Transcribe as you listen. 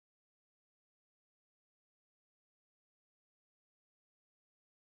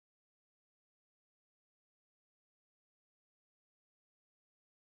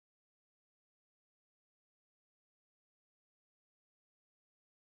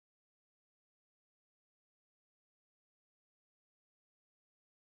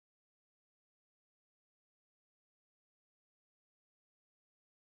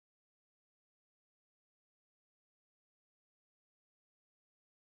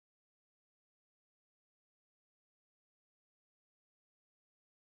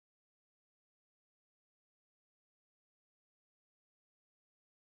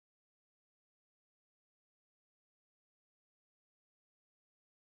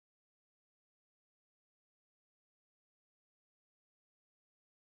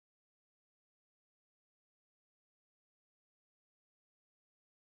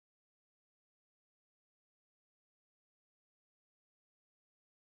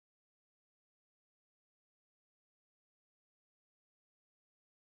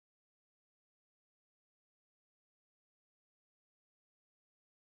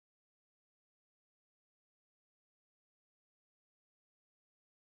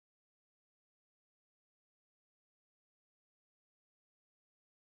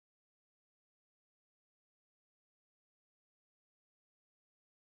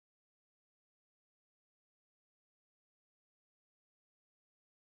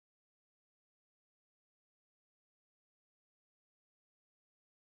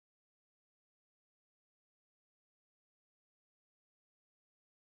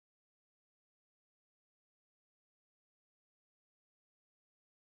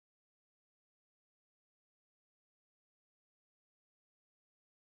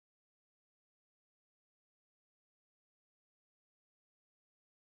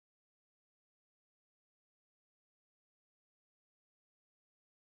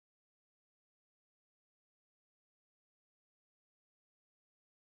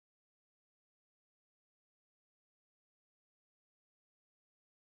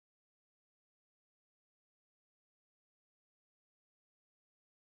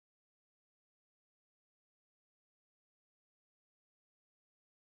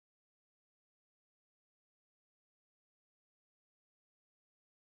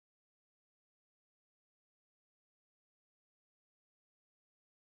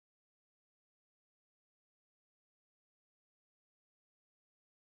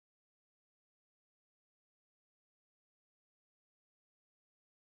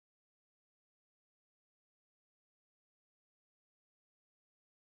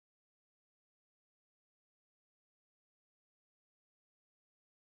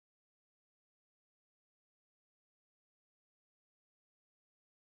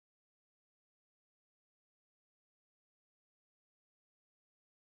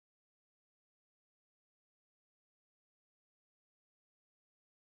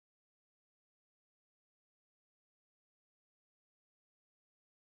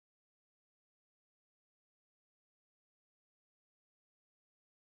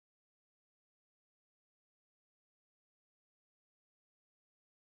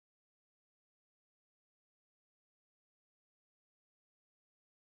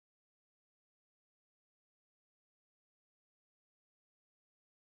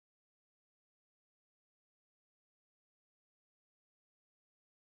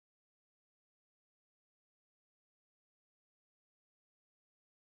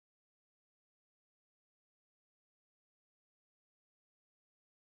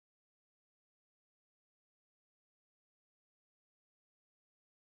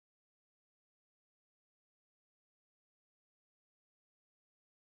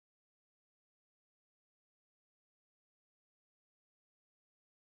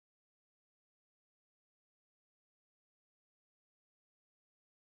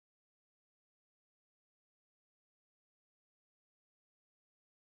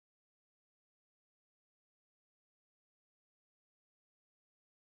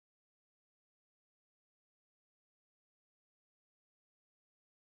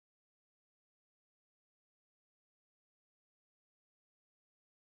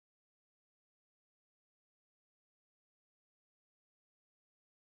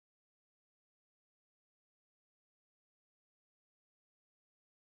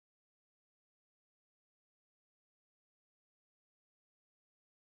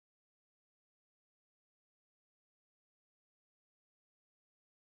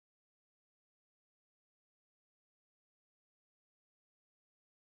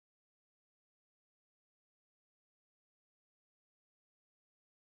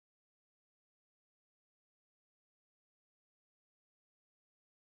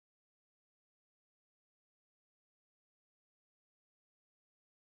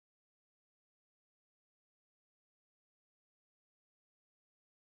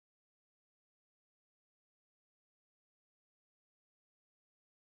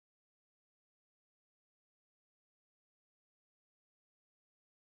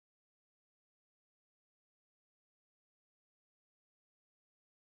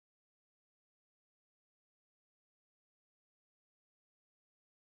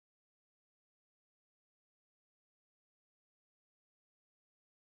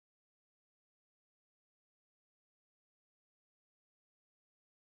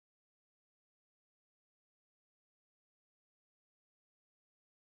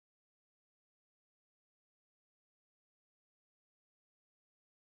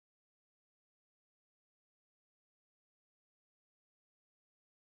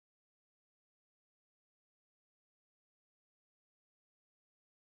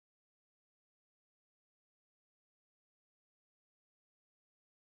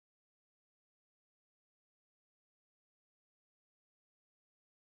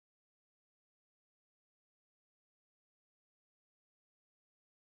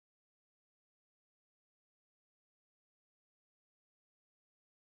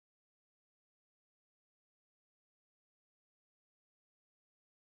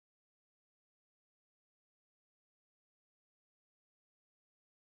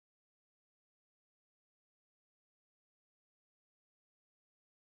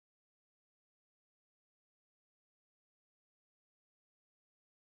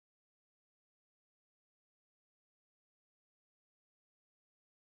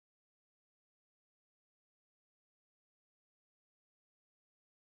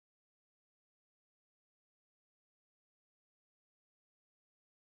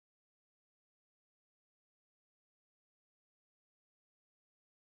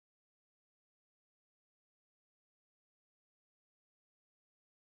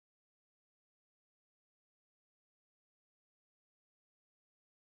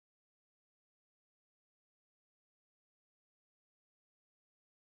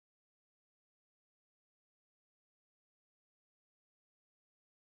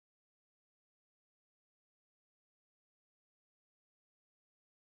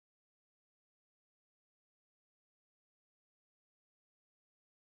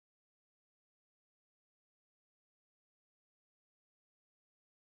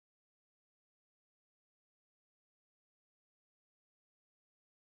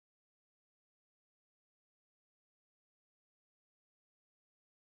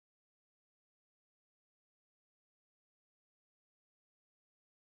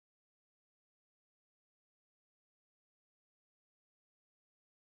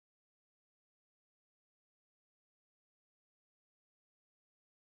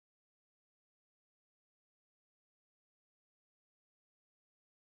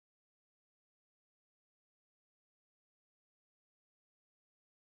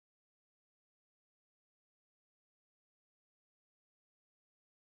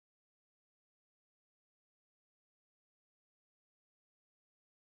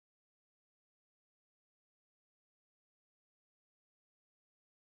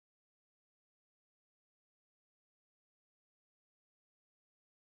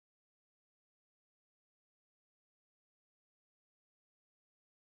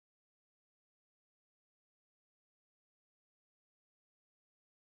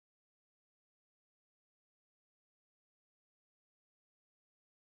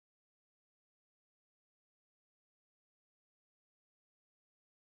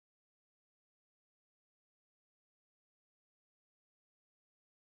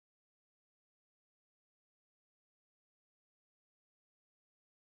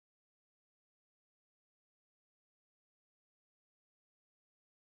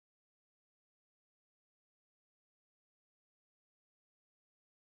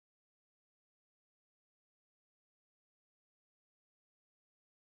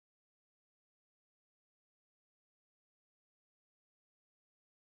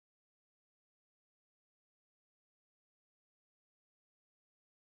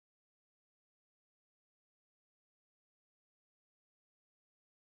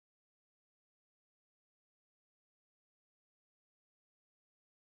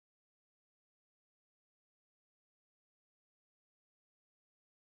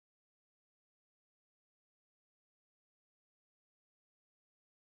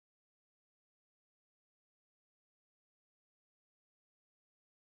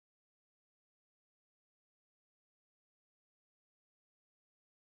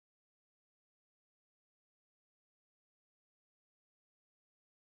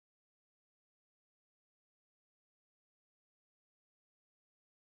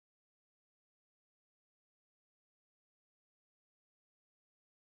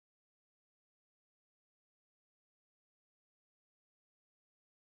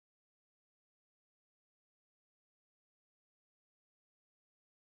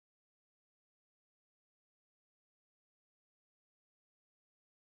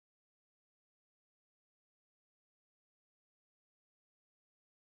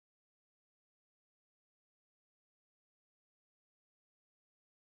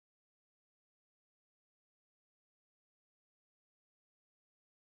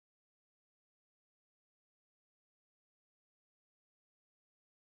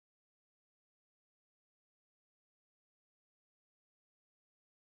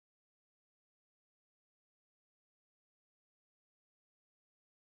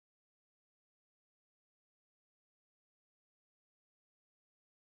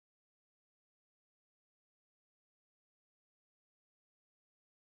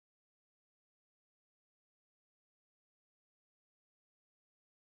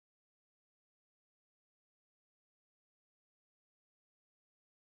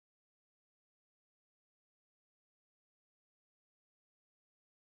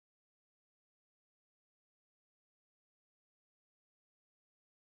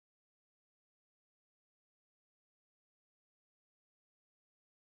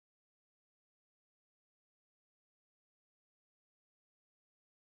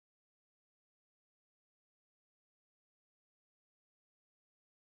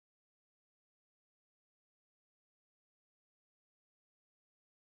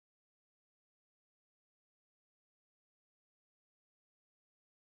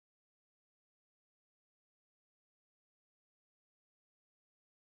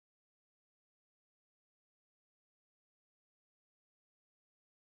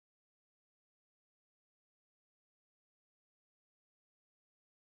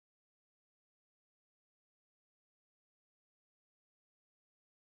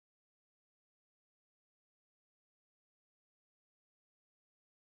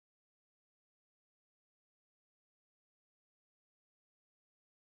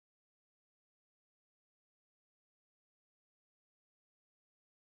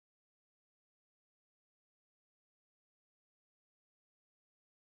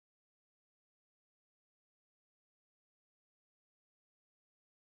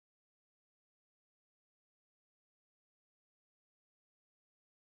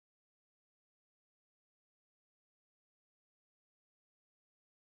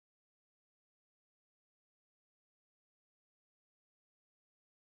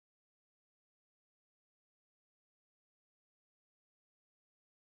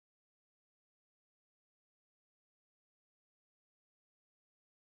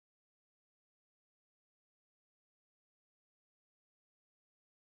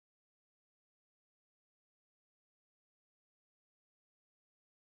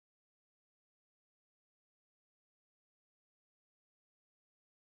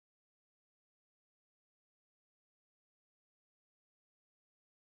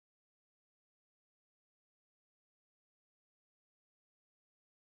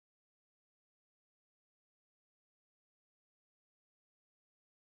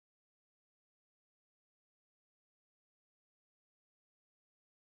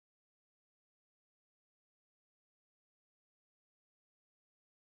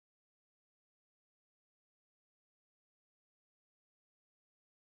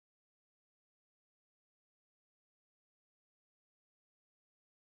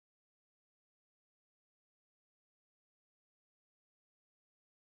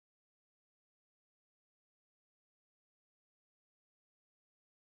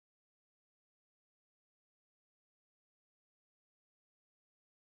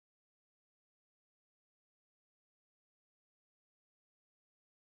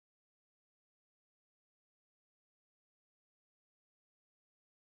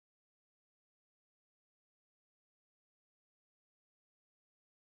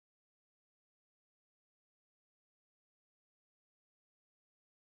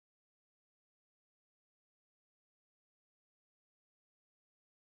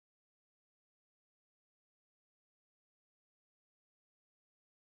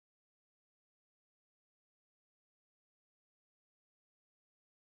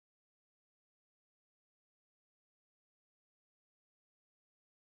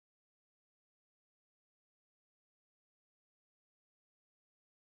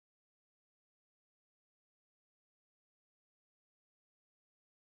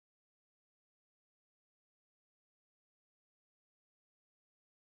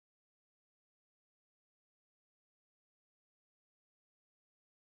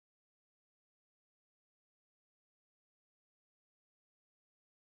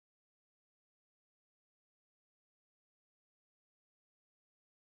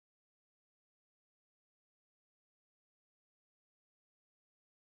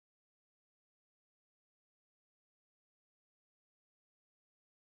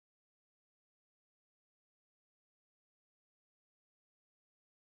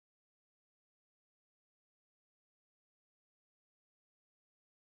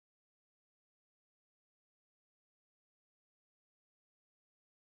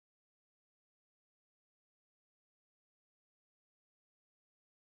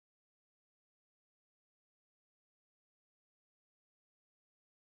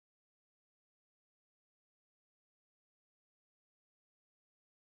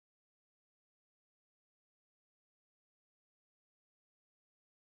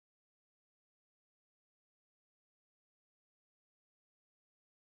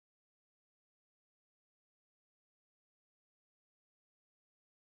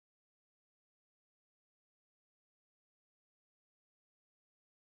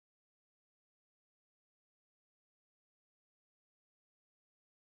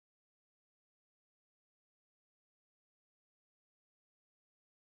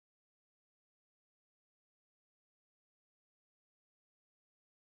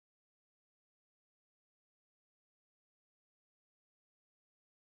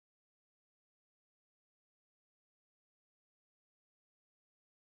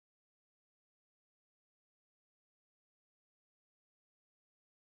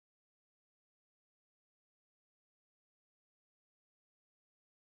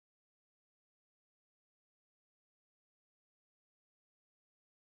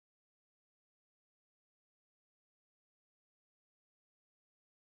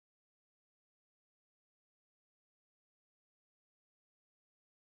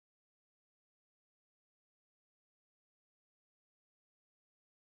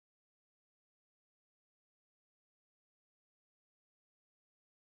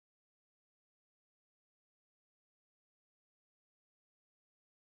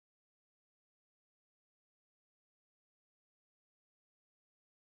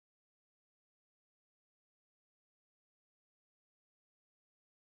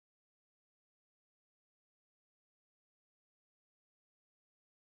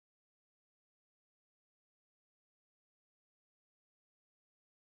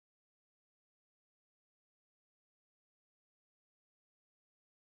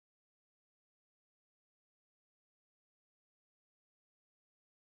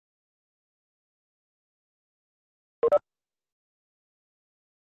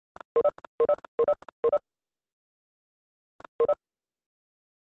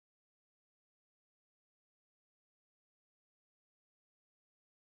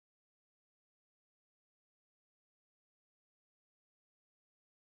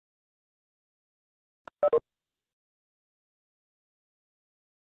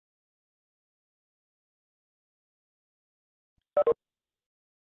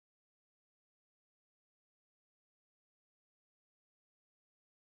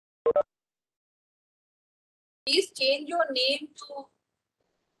Please change your name to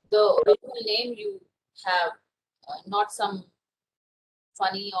the original name you have, not some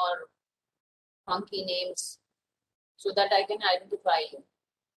funny or funky names, so that I can identify you.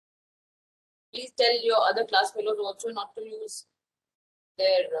 Please tell your other class fellows also not to use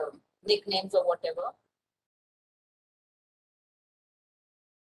their nicknames or whatever.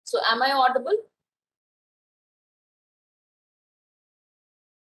 So am I audible?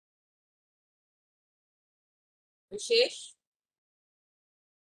 Vishesh?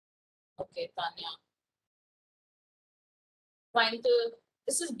 Okay, Tanya. Fine.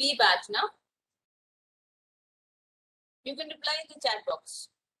 This is B batch now. You can reply in the chat box.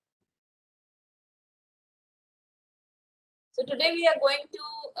 So today we are going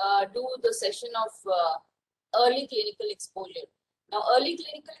to do the session of early clinical exposure. Now, early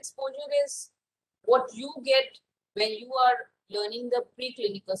clinical exposure is what you get when you are learning the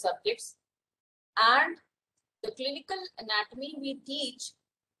preclinical subjects, and the clinical anatomy we teach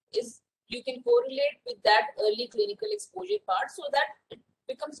is you can correlate with that early clinical exposure part, so that it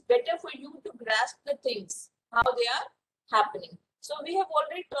becomes better for you to grasp the things, how they are happening. So we have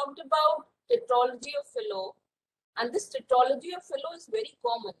already talked about tetralogy of Fallot, and this tetralogy of Fallot is very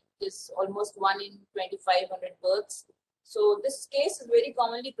common. It is almost 1 in 2,500 births. So this case is very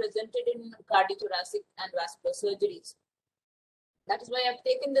commonly presented in cardiothoracic and vascular surgeries. That is why I have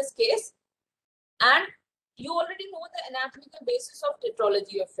taken this case. And you already know the anatomical basis of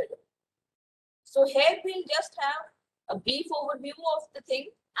tetralogy of Fallot. So here we'll just have a brief overview of the thing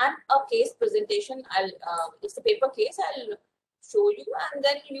and a case presentation. It's a paper case. I'll show you, and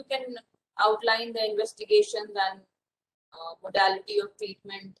then you can outline the investigations and modality of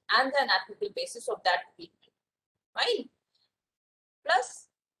treatment and the anatomical basis of that treatment. Fine. Plus,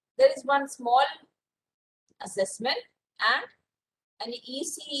 there is one small assessment and an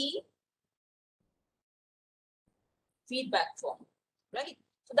ECE feedback form, right?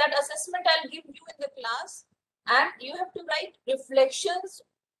 So that assessment I'll give you in the class, and you have to write reflections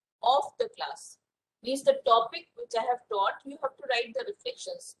of the class. Means the topic which I have taught, you have to write the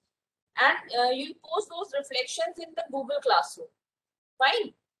reflections. And you post those reflections in the Google Classroom.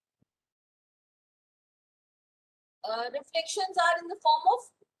 Fine. Reflections are in the form of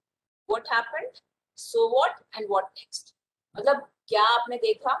what happened, so what, and what next. मतलब क्या आपने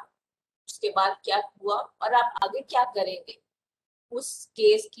देखा, उसके बाद क्या हुआ, और आप आगे क्या करेंगे उस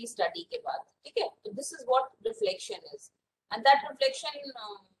केस की स्टडी के बाद. ठीक है? So this is what reflection is, and that reflection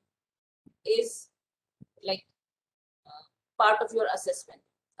is like part of your assessment,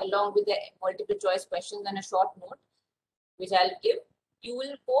 along with the multiple choice questions and a short note, which I'll give. You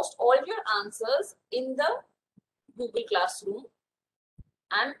will post all your answers in the Google Classroom,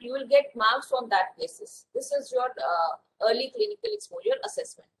 and you will get marks on that basis. This is your early clinical exposure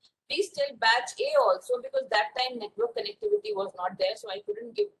assessment. Please tell batch A also, because that time network connectivity was not there, so I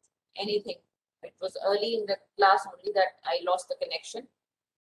couldn't give anything. It was early in the class only that I lost the connection.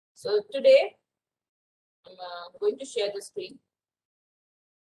 So today, I'm going to share the screen.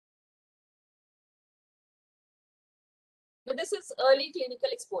 So this is early clinical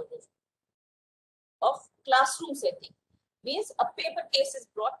exposure of classroom setting. Means a paper case is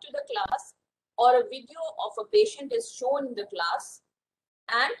brought to the class, or a video of a patient is shown in the class,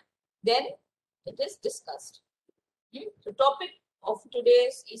 and then it is discussed. The topic of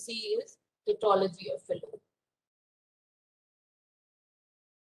today's ECE is tetralogy of Fallot.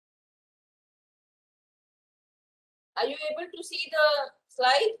 Are you able to see the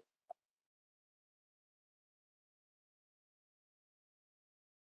slide?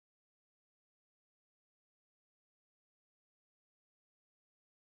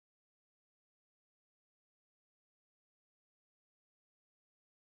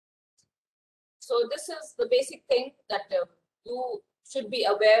 So this is the basic thing that you should be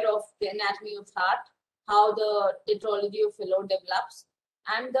aware of: the anatomy of heart, how the tetralogy of Fallot develops,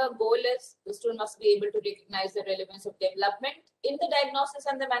 and the goal is the student must be able to recognize the relevance of development in the diagnosis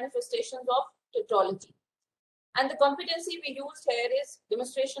and the manifestations of tetralogy. And the competency we used here is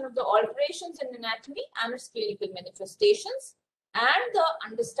demonstration of the alterations in anatomy and its clinical manifestations, and the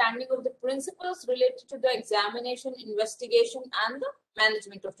understanding of the principles related to the examination, investigation, and the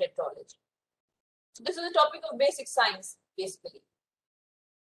management of tetralogy. So this is the topic of basic science, basically.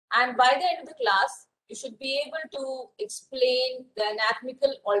 And by the end of the class, you should be able to explain the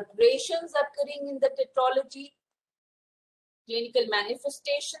anatomical alterations occurring in the tetralogy, clinical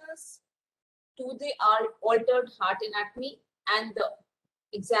manifestations to the altered heart anatomy, and the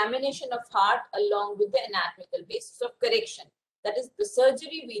examination of heart along with the anatomical basis of correction. That is the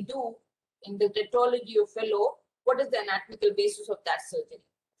surgery we do in the tetralogy of Fallot. What is the anatomical basis of that surgery?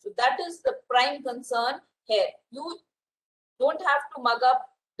 So that is the prime concern here. You don't have to mug up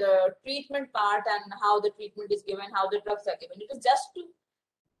the treatment part and how the treatment is given, how the drugs are given. It is just to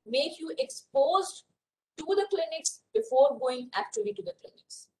make you exposed to the clinics before going actually to the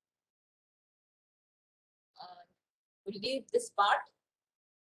clinics. We'll leave this part.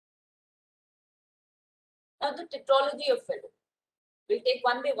 Now the tetralogy of Fallot. We'll take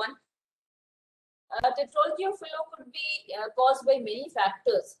one by one. Tetralogy of Fallot could be caused by many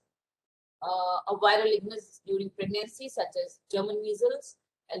factors. A viral illness during pregnancy, such as German measles,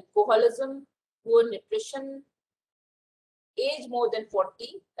 alcoholism, poor nutrition, age more than 40,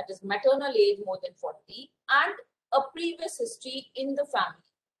 that is maternal age more than 40, and a previous history in the family,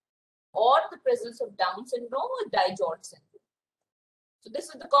 or the presence of Down syndrome or Dijot syndrome. So this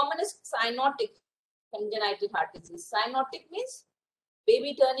is the commonest cyanotic congenital heart disease. Cyanotic means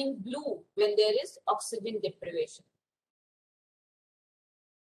baby turning blue when there is oxygen deprivation.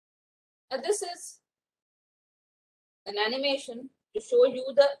 Now this is an animation to show you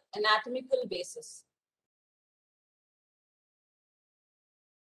the anatomical basis.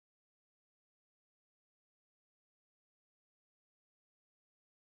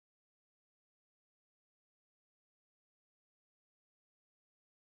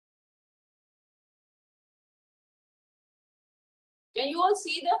 Can you all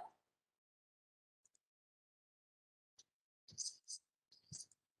see the?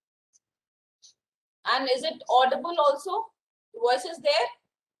 And is it audible also? The voice is there?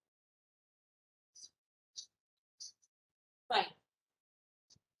 Fine.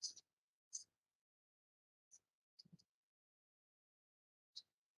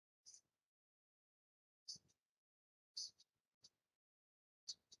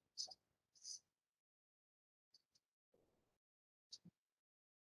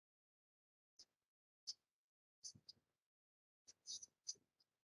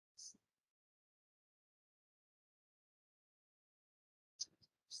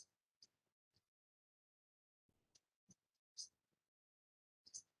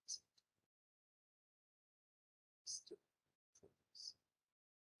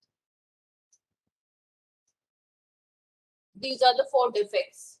 These are the 4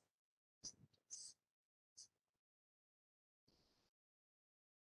 defects.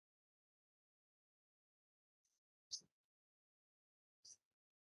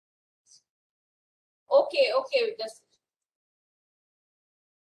 Okay, just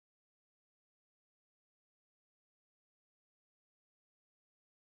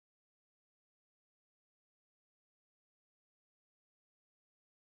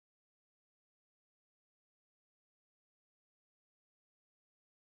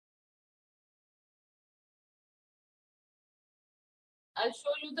I'll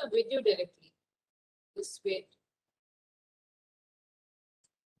show you the video directly. Just wait.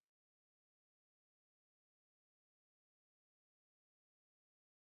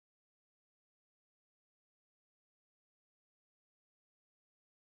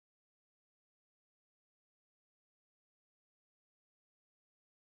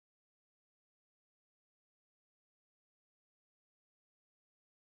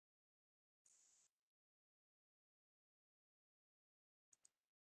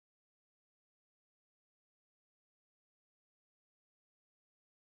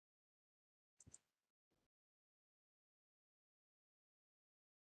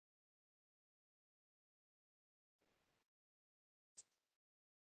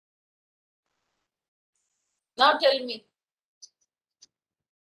 Now tell me.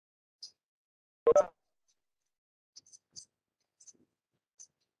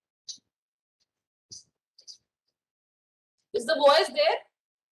 Is the voice there?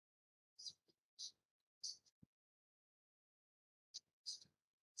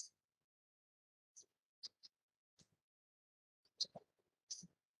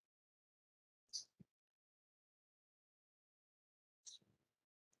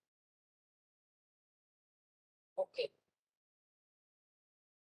 Okay.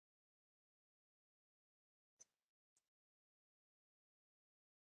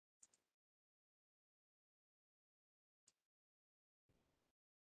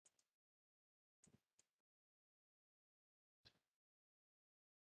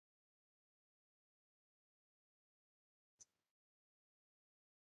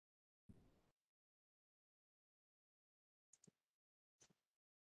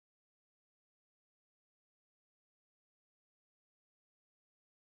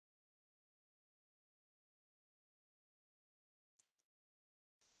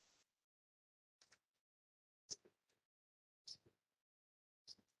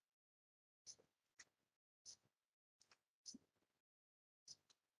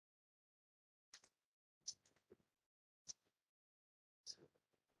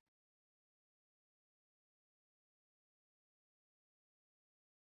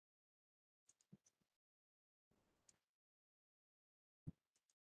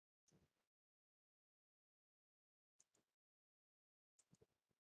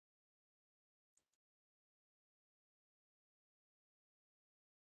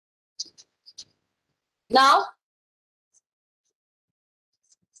 Now,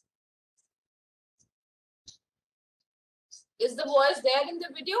 is the voice there in the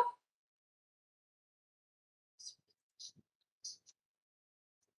video?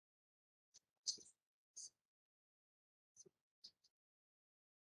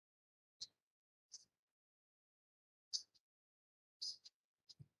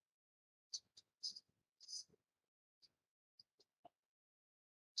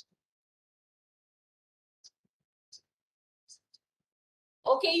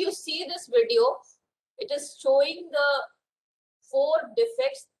 Okay, you see this video. It is showing the 4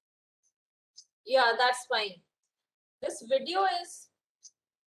 defects. Yeah, that's fine. This video is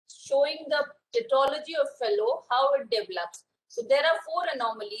showing the tetralogy of Fallot, how it develops. So there are 4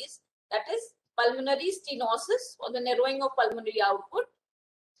 anomalies. That is pulmonary stenosis, or the narrowing of pulmonary output.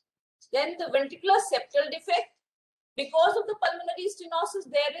 Then the ventricular septal defect. Because of the pulmonary stenosis,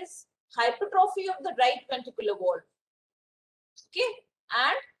 there is hypertrophy of the right ventricular wall. Okay,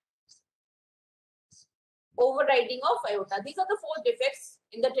 and overriding of aorta. These are the 4 defects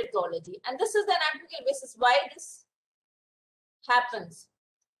in the tetralogy, and this is the anatomical basis why this happens.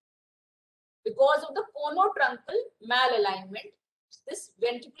 Because of the conotruncal malalignment, this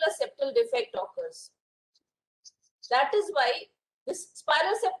ventricular septal defect occurs. That is why this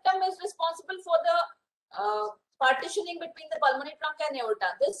spiral septum is responsible for the partitioning between the pulmonary trunk and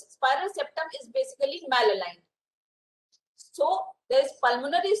aorta. This spiral septum is basically malaligned. So there is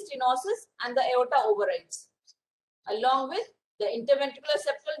pulmonary stenosis and the aorta overrides, along with the interventricular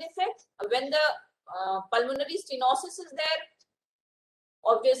septal defect. When the pulmonary stenosis is there,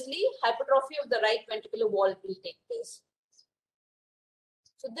 obviously hypertrophy of the right ventricular wall will take place.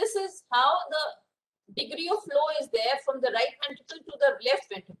 So this is how the degree of flow is there from the right ventricle to the left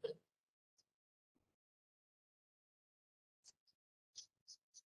ventricle.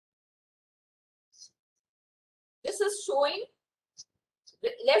 This is showing the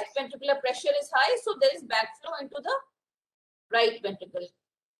left ventricular pressure is high, so there is backflow into the right ventricle.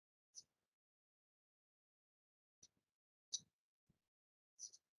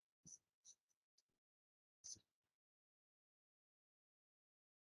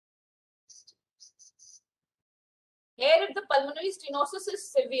 Here, if the pulmonary stenosis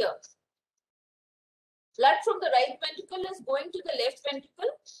is severe, blood from the right ventricle is going to the left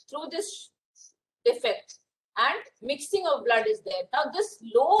ventricle through this defect, and mixing of blood is there. Now, this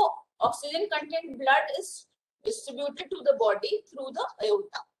low oxygen content blood is distributed to the body through the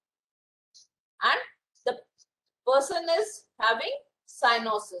aorta, and the person is having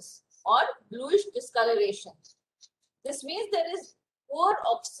cyanosis or bluish discoloration. This means there is poor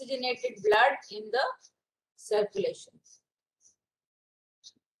oxygenated blood in the circulation.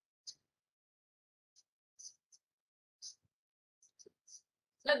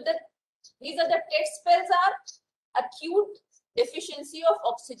 Now, these are the test spells are acute deficiency of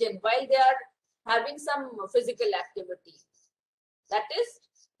oxygen while they are having some physical activity. That is,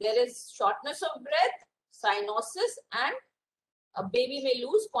 there is shortness of breath, cyanosis, and a baby may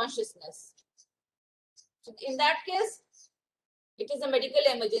lose consciousness. So in that case, it is a medical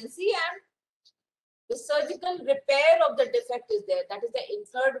emergency, and the surgical repair of the defect is there. That is,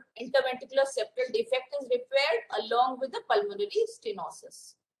 the interventricular septal defect is repaired along with the pulmonary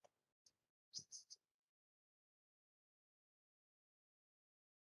stenosis.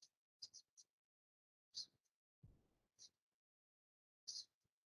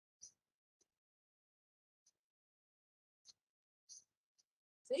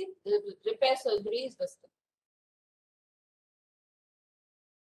 See, the repair surgery is this thing.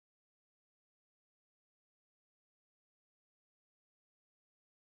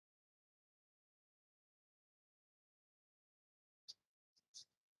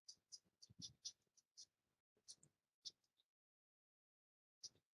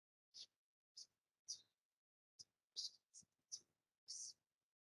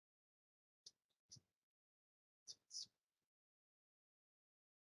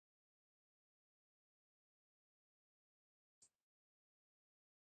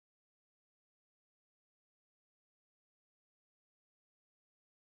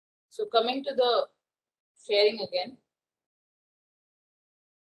 So coming to the sharing again.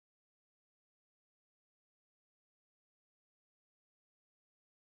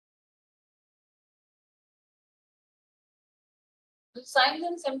 The signs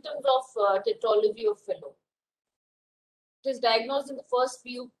and symptoms of tetralogy of Fallot. It is diagnosed in the first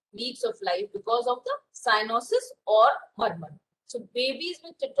few weeks of life because of the cyanosis or murmur. So babies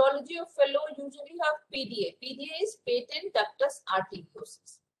with tetralogy of Fallot usually have PDA. PDA is patent ductus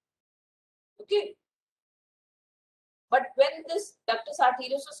arteriosus. Okay. But when this ductus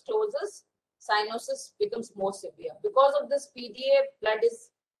arteriosus closes, cyanosis becomes more severe. Because of this PDA, blood is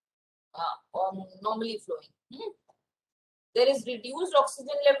normally flowing. There is reduced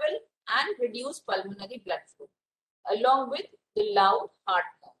oxygen level and reduced pulmonary blood flow, along with the loud heart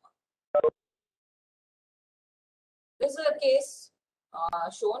murmur. This is a case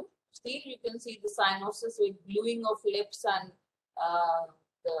shown. See, you can see the cyanosis with bluing of lips and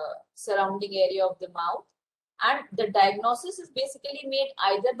the surrounding area of the mouth. And the diagnosis is basically made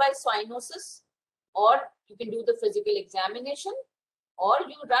either by cyanosis, or you can do the physical examination, or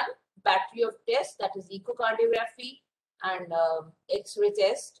you run battery of tests, that is echocardiography and X-ray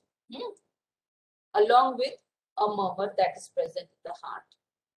test, along with a murmur that is present in the heart.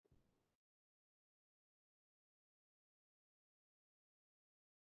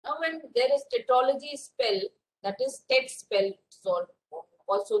 Now, when there is tetralogy spell, that is TET spell,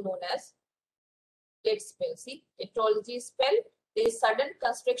 also known as TET spell. See, tetralogy spell, there is sudden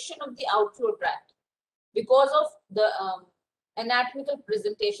constriction of the outflow tract because of the anatomical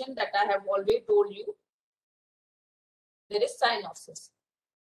presentation that I have already told you. There is cyanosis.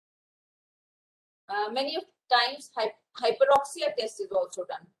 Many of times hyperoxia test is also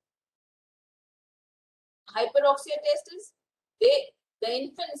done. Hyperoxia test is the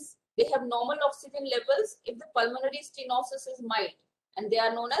infants, they have normal oxygen levels if the pulmonary stenosis is mild, and they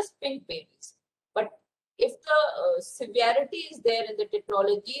are known as pink babies. But if the severity is there in the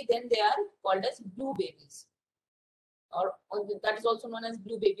tetralogy, then they are called as blue babies, or that is also known as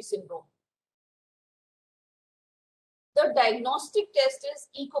blue baby syndrome. The diagnostic test is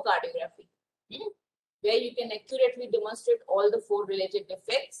echocardiography, where you can accurately demonstrate all the 4 related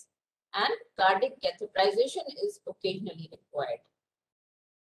defects, and cardiac catheterization is occasionally required.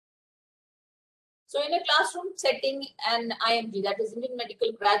 So in a classroom setting, an IMG, that is Indian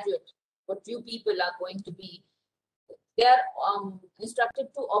medical graduate, what you people are going to be, they are instructed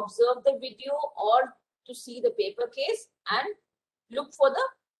to observe the video or to see the paper case and look for the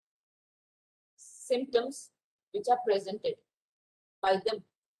symptoms which are presented by the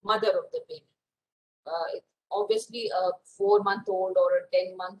mother of the baby. Obviously, a 4-month-old or a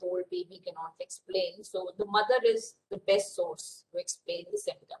 10-month-old baby cannot explain. So the mother is the best source to explain the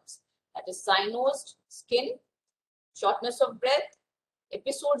symptoms. That is cyanosed skin, shortness of breath,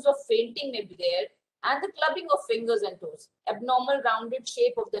 episodes of fainting may be there, and the clubbing of fingers and toes. Abnormal rounded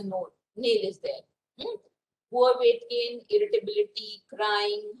shape of the nail is there. Poor weight gain, irritability,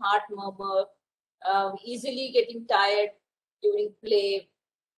 crying, heart murmur, easily getting tired during play.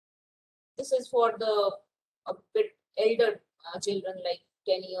 This is for the a bit elder children, like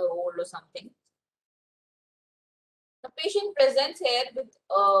 10-year-old or something. The patient presents here with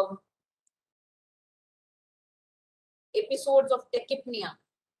episodes of tachypnea,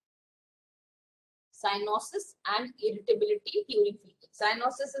 cyanosis, and irritability during feeding.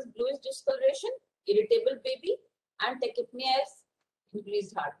 Cyanosis is bluish discoloration, irritable baby, and tachypnea is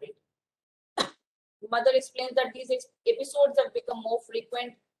increased heart rate. The mother explains that these episodes have become more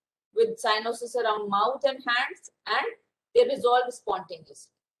frequent with cyanosis around mouth and hands, and they resolve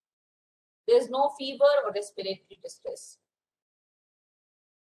spontaneously. There is no fever or respiratory distress.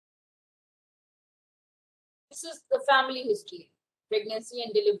 This is the family history. Pregnancy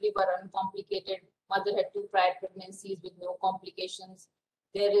and delivery were uncomplicated. Mother had 2 prior pregnancies with no complications.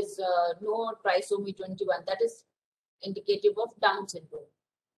 There is no trisomy 21. That is indicative of Down syndrome.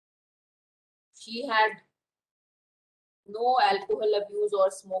 She had no alcohol abuse or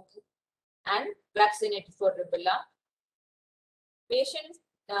smoking, and vaccinated for rubella. Patient's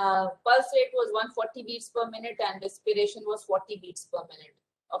pulse rate was 140 beats per minute and respiration was 40 beats per minute.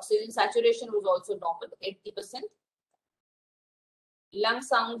 Oxygen saturation was also normal, 80%. Lung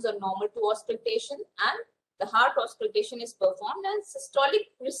sounds are normal to auscultation, and the heart auscultation is performed, and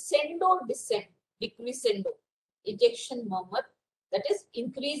systolic crescendo descent, decrescendo, ejection murmur, that is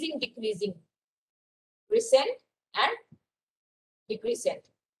increasing, decreasing, crescent and decrescent.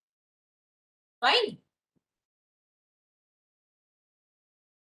 Fine.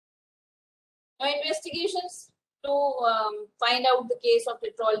 Now, investigations to find out the case of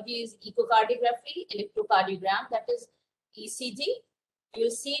tetralogy is echocardiography, electrocardiogram, that is ECG. You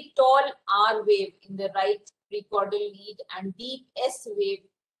will see tall R wave in the right precaudal lead and deep S wave.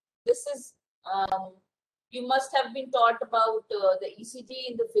 This is, you must have been taught about the ECG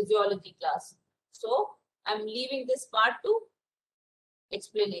in the physiology class. So, I'm leaving this part to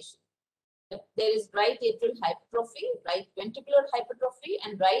explanation. There is right atrial hypertrophy, right ventricular hypertrophy,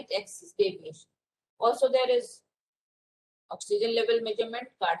 and right axis deviation. Also, there is oxygen level measurement,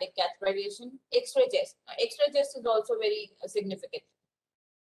 cardiac catheterization, X-ray test. X-ray test is also very significant.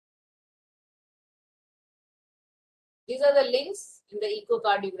 These are the links in the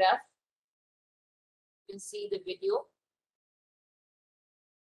echocardiograph. can see the video.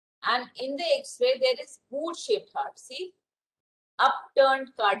 And in the X-ray, there is boot-shaped heart. See, upturned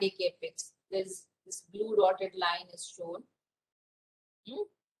cardiac apex. This blue dotted line is shown.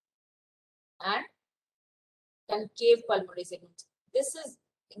 And concave pulmonary segments. This is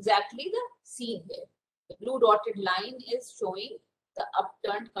exactly the scene there. The blue dotted line is showing the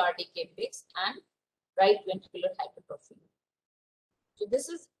upturned cardiac apex and right ventricular hypertrophy. So this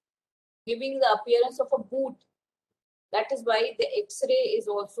is giving the appearance of a boot. That is why the X-ray is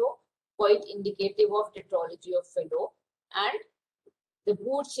also quite indicative of tetralogy of Fallot, and the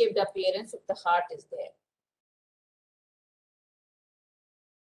boot-shaped appearance of the heart is there.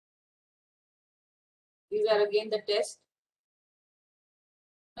 These are again the tests.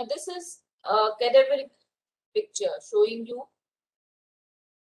 Now this is a cadaveric picture showing you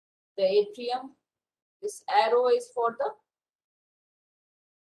the atrium. This arrow is for the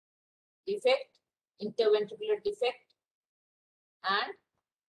defect, interventricular defect, and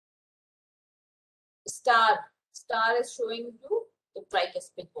star is showing you the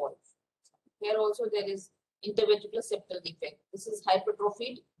tricuspid valve. Here also there is interventricular septal defect. This is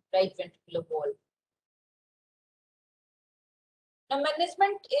hypertrophied right ventricular valve. Now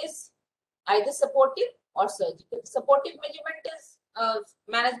management is either supportive or surgical. Supportive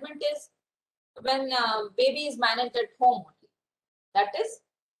management is when baby is managed at home only. That is,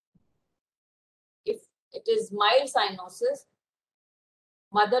 if it is mild cyanosis,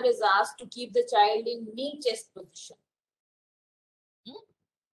 mother is asked to keep the child in knee chest position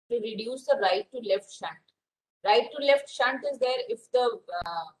to reduce the right to left shunt. Right to left shunt is there if the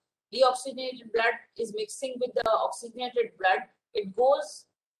deoxygenated blood is mixing with the oxygenated blood. It goes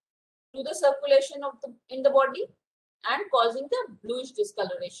to the circulation of in the body and causing the bluish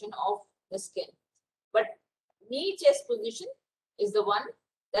discoloration of the skin. But knee chest position is the one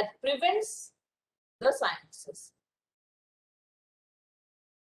that prevents the cyanosis.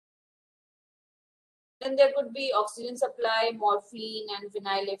 Then there could be oxygen supply, morphine, and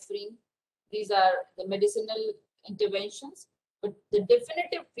phenylephrine. These are the medicinal interventions. But the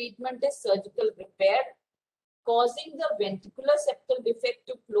definitive treatment is surgical repair, causing the ventricular septal defect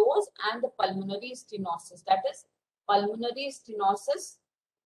to close and the pulmonary stenosis. That is, pulmonary stenosis,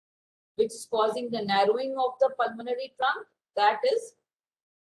 which is causing the narrowing of the pulmonary trunk, that is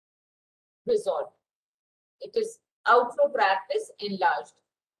resolved. It is outflow tract is enlarged.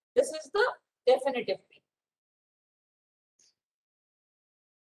 This is the definitive treatment.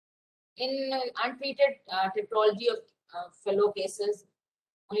 In untreated tetralogy of Fallot cases,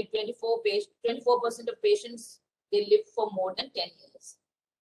 only 24% of patients, they live for more than 10 years.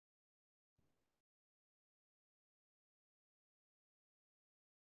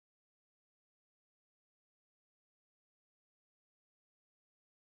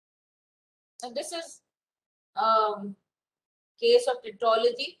 And this is case of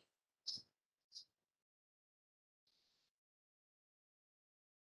tetralogy.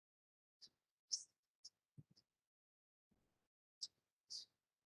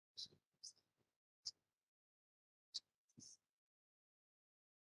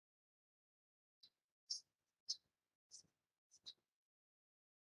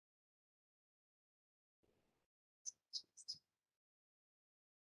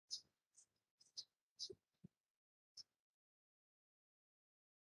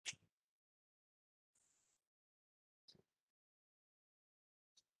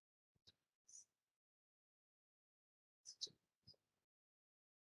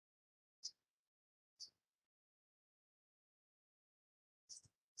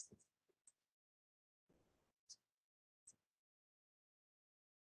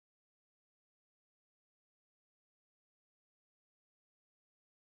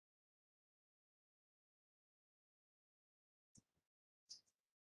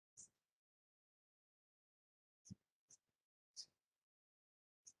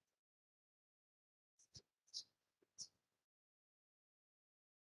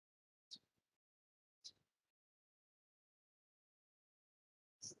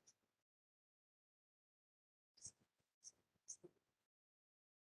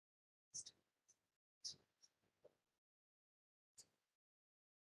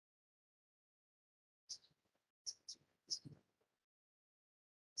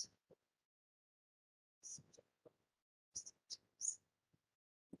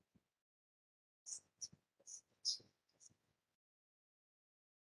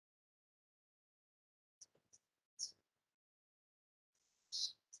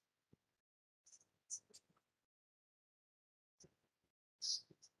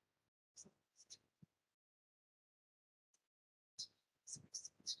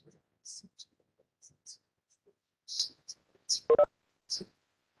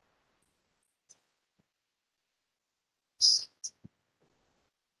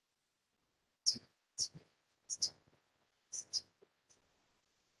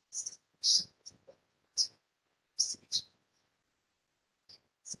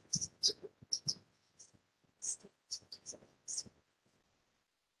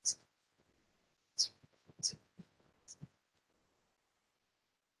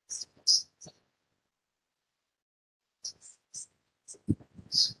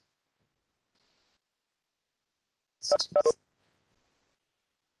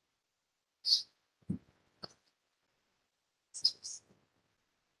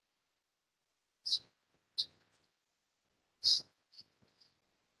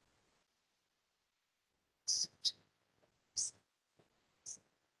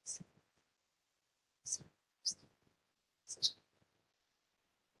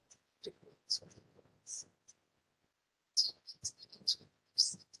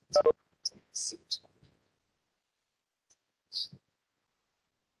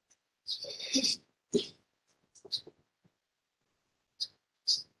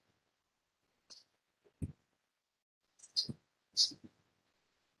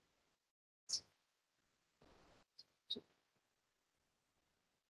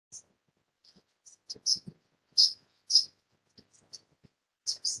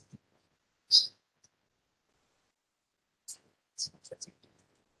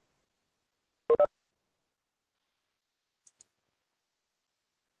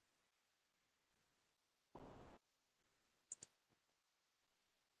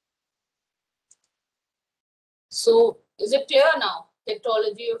 So is it clear now?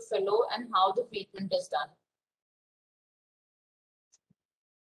 Tetralogy of Fallot and how the treatment is done.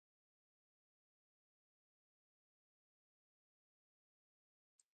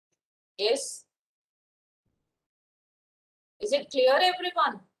 Yes? Is it clear,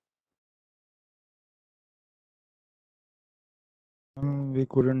 everyone? We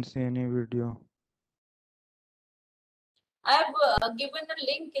couldn't see any video. I have given a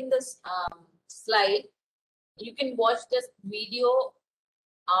link in this slide. You can watch this video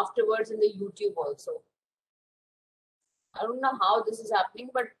afterwards in the YouTube also. I don't know how this is happening,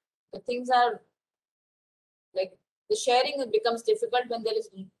 but the things are like the sharing becomes difficult when there is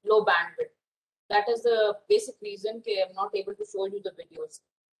low bandwidth. That is the basic reason I'm not able to show you the videos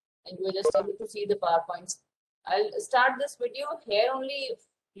and you are just able to see the PowerPoints. I'll start this video here only. If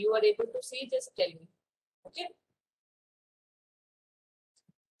you are able to see, just tell me. Okay.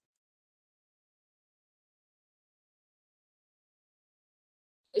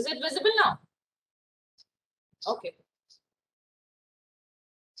 Is it visible now? Okay.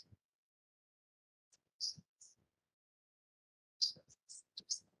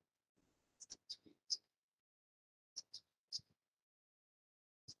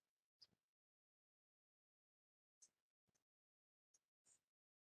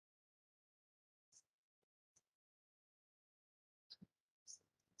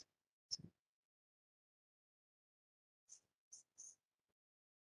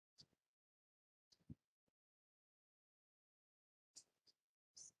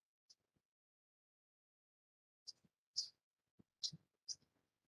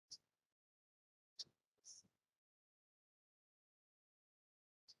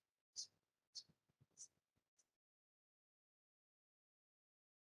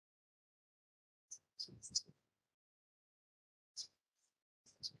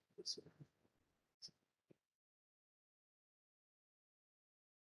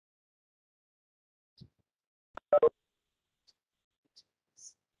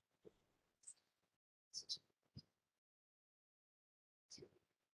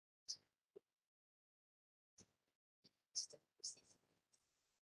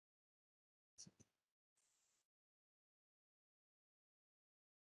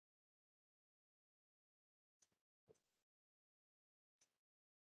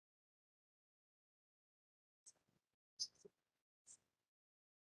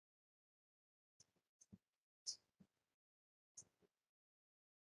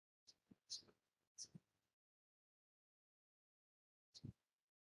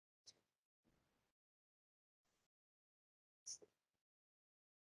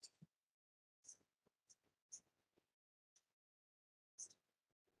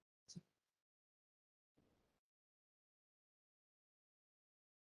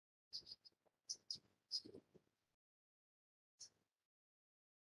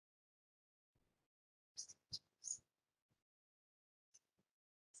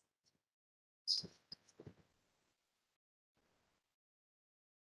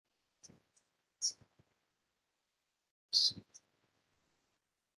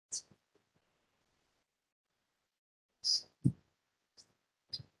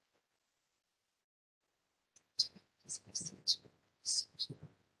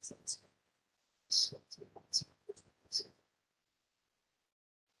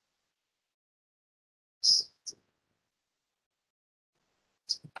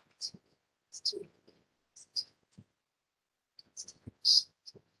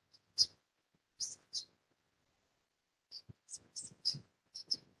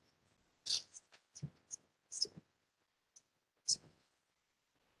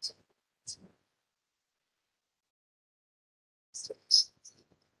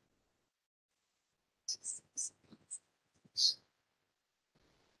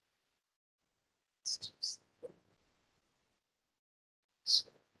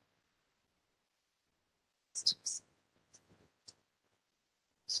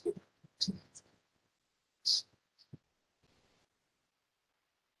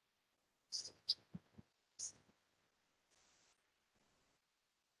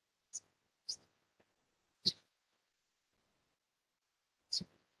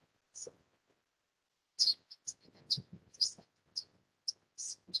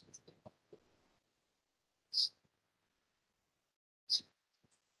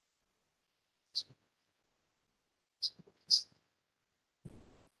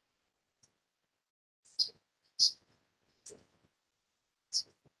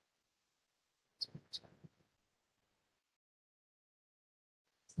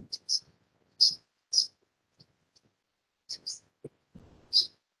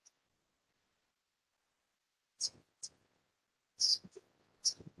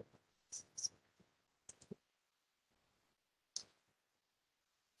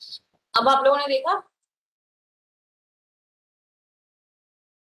 अब आप लोगों ने देखा?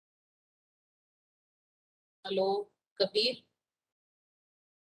 Hello Kabir?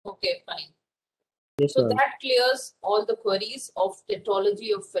 Okay, fine. Yes, So sir. that clears all the queries of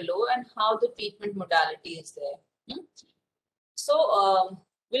tetralogy of Fallot and how the treatment modality is there. So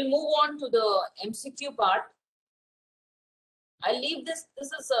we'll move on to the MCQ part. I'll leave this.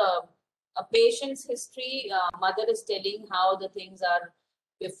 This is a patient's history. Mother is telling how the things are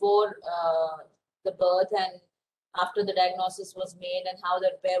before the birth and after the diagnosis was made and how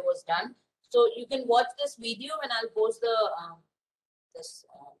the repair was done. So you can watch this video and I'll post the this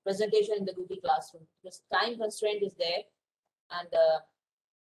presentation in the Google Classroom. This time constraint is there, and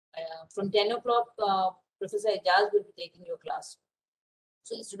from 10 o'clock, Professor Ijaz will be taking your class.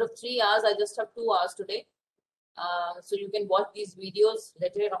 So instead of 3 hours, I just have 2 hours today. So you can watch these videos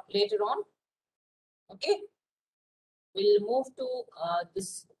later on. Okay, we'll move to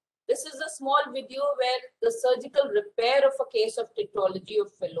this. This is a small video where the surgical repair of a case of tetralogy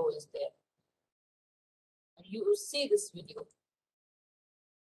of Fallot is there. You see this video.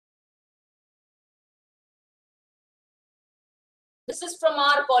 This is from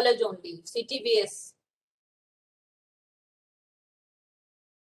our college only, CTBS.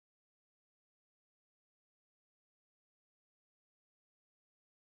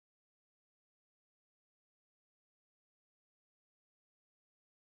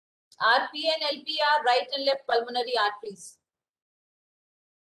 RP and LP are right and left pulmonary arteries.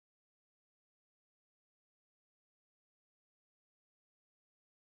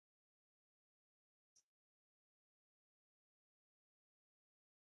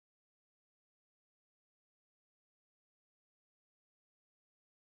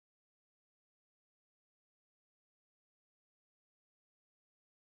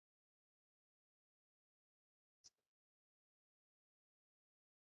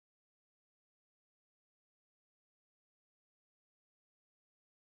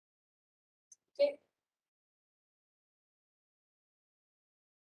 Okay.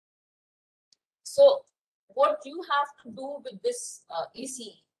 So what you have to do with this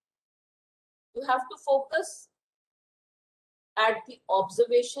ECE, you have to focus at the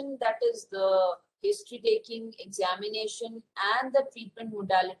observation, that is the history taking, examination, and the treatment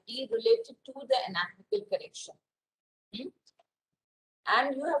modality related to the anatomical correction.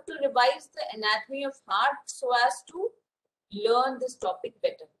 And you have to revise the anatomy of heart so as to learn this topic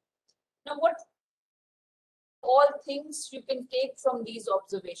better. Now, what all things you can take from these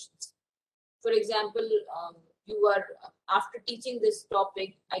observations? For example, you are after teaching this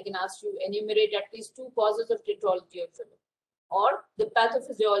topic, I can ask you enumerate at least 2 causes of tetralogy of Fallot or the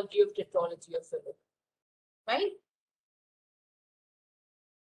pathophysiology of tetralogy of Fallot, right?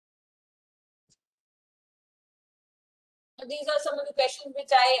 So these are some of the questions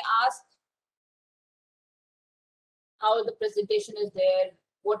which I asked. How the presentation is there,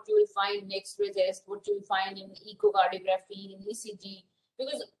 what you will find in X-ray test, what you will find in echocardiography, in ECG,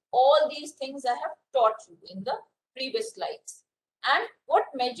 because all these things I have taught you in the previous slides. And what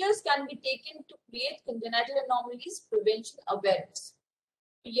measures can be taken to create congenital anomalies prevention awareness.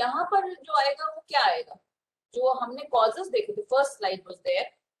 यहाँ पर जो आएगा वो क्या आएगा? जो हमने causes देखे थे, first slide was there.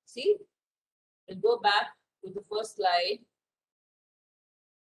 See, we'll go back to the first slide.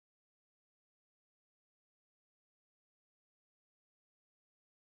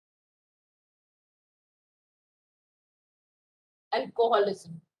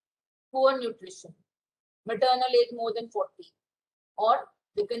 Alcoholism, poor nutrition, maternal age more than 40, or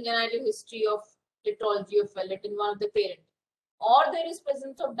the congenital history of tetralogy of Fallot in one of the parent, or there is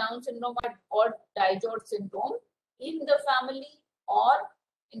presence of Down syndrome or Dijot syndrome in the family or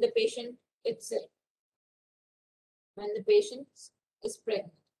in the patient itself when the patient is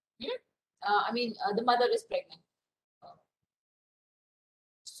pregnant. The mother is pregnant.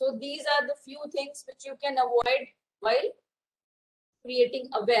 So these are the few things which you can avoid while creating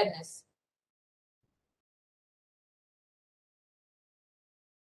awareness.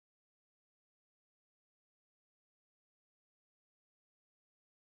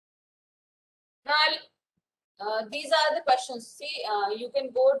 Now, these are the questions. See, you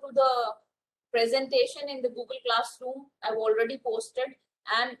can go to the presentation in the Google Classroom. I've already posted,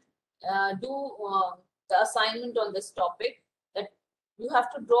 and do the assignment on this topic, that you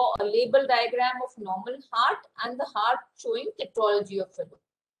have to draw a label diagram of normal heart and the heart showing tetralogy of Fallot,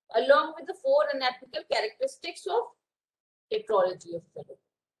 along with the 4 anatomical characteristics of tetralogy of Fallot.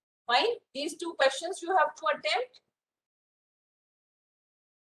 Fine. These two questions you have to attempt.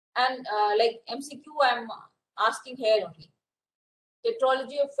 And like MCQ, I'm asking here only.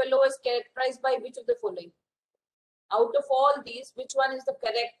 Tetralogy of Fallot is characterized by which of the following? Out of all these, which one is the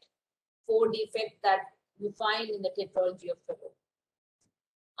correct 4 defect that you find in the tetralogy of Fallot?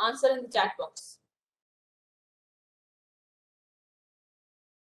 Answer in the chat box.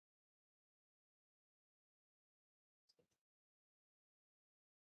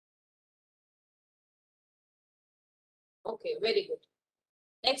 Okay, very good.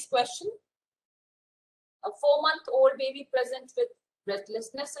 Next question. A 4-month-old baby present with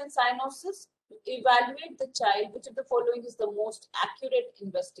breathlessness and cyanosis. To evaluate the child, which of the following is the most accurate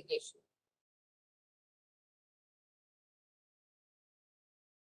investigation?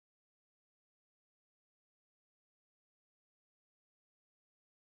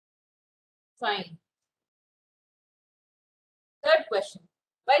 Fine. Third question.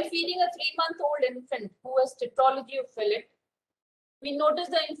 While feeding a 3-month-old infant who has tetralogy of Fallot, we notice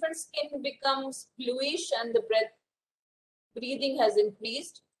the infant's skin becomes bluish and the breathing has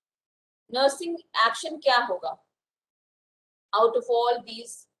increased. Nursing action kya hoga? Out of all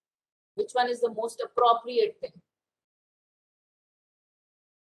these, which one is the most appropriate thing?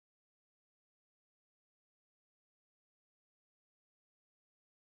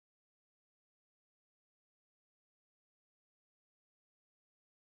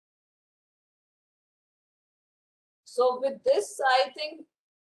 So with this, I think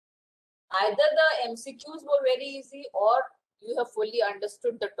either the MCQs were very easy or you have fully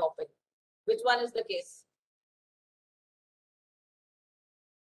understood the topic. Which one is the case?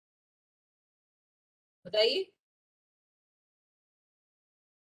 बताइए.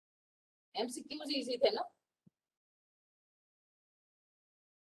 MCQs easy थे ना?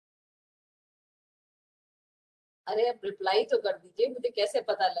 अरे अब reply तो कर दीजिए, मुझे कैसे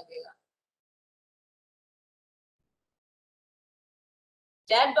पता लगेगा?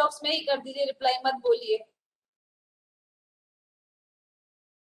 चैट बॉक्स में ही कर दीजिए, रिप्लाई मत बोलिए.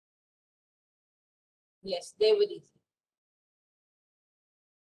 Yes, they were easy.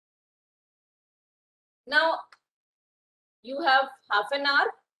 Now you have half an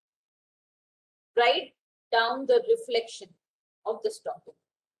hour. Write down the reflection of this topic.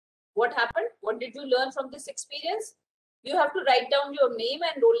 What happened? What did you learn from this experience? You have to write down your name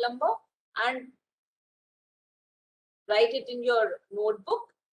and roll number and write it in your notebook,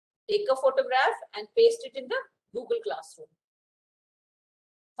 take a photograph and paste it in the Google Classroom.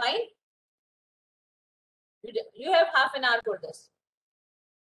 Fine? You have half an hour for this.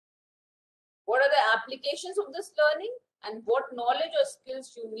 What are the applications of this learning and what knowledge or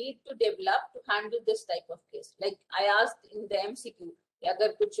skills you need to develop to handle this type of case? Like I asked in the MCQ,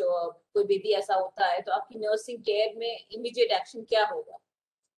 अगर कुछ कोई baby ऐसा होता है तो आपकी nursing care में immediate action क्या होगा?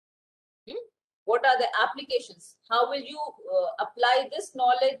 What are the applications? How will you apply this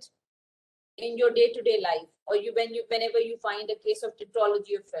knowledge in your day-to-day life, or whenever you find a case of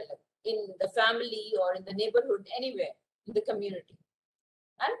tetralogy of Fallot in the family or in the neighborhood, anywhere in the community?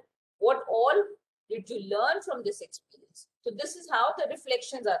 And what all did you learn from this experience? So this is how the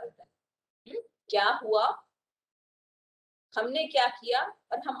reflections are written. क्या हुआ, हमने क्या किया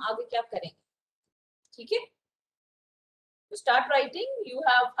और हम आगे क्या करेंगे? ठीक है? To start writing, you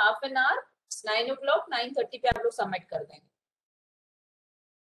have half an hour. It's 9 o'clock. 9:30 पे आप लोग submit कर देंगे.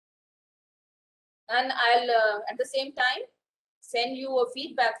 And I'll at the same time send you a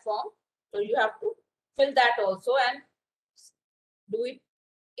feedback form. So you have to fill that also and do it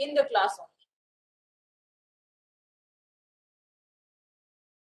in the class only.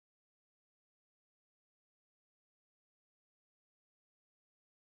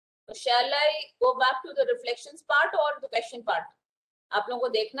 So shall I go back to the reflections part or the question part? आप लोगों को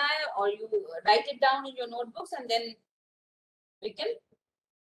देखना है or you write it down in your notebooks and then we can.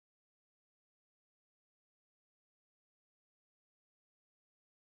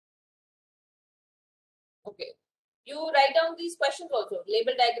 Okay. You write down these questions also.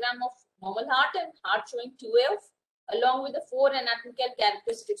 Label diagram of normal heart and heart showing 2F along with the 4 anatomical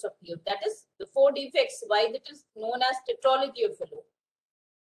characteristics of PF. That is the 4 defects, why it is known as tetralogy of Fallot.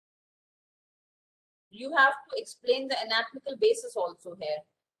 You have to explain the anatomical basis also here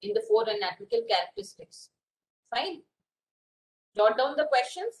in the 4 anatomical characteristics. Fine. Jot down the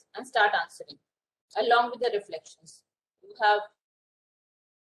questions and start answering along with the reflections. You have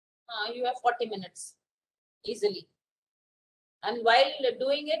 40 minutes easily. And while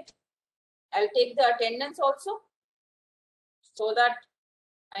doing it, I'll take the attendance also so that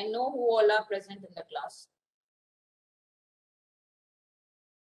I know who all are present in the class.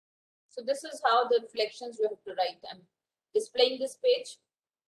 So this is how the reflections you have to write. I'm displaying this page.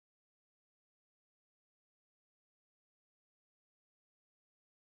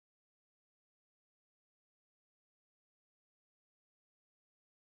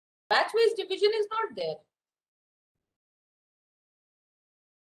 batch-wise division is not there.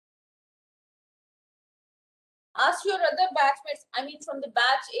 Ask your other batchmates, I mean from the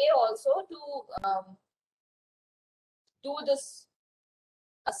batch A also, to do this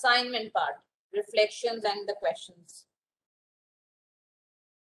assignment part, reflections and the questions.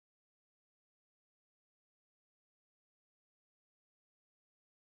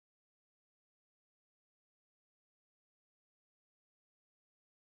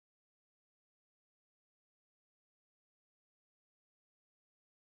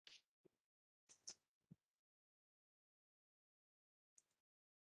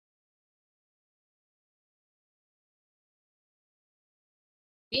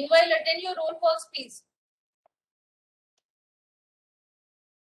 Meanwhile, attend your roll calls, please.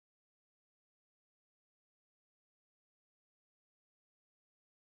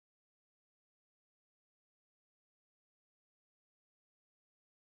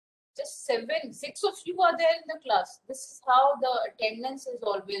 Just 6 of you are there in the class. This is how the attendance is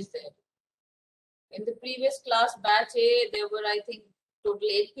always there. In the previous class, batch A, there were, I think, total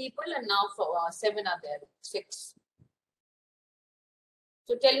 8 people, and now 7 are there, 6.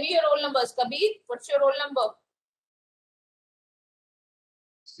 So tell me your roll numbers. Kabir, what's your roll number?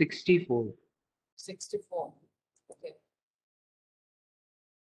 64. 64. Okay.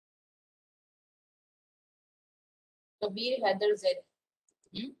 Kabir Heather Z.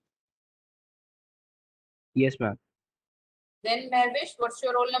 Yes, ma'am. Then Mervish, what's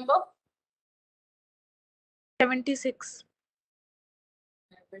your roll number? 76.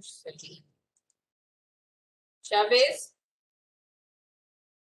 Mervish Salim. Chavez.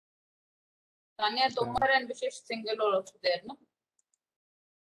 Tanya Tomar and Vishesh Singhal are also there, no?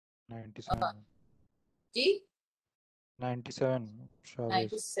 97. G? 97. Chavez.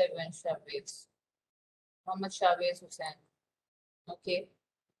 97 Chavez. Mohammed Chavez Hussain. Okay.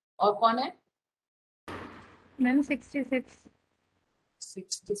 और कौन है? Ma'am, 66.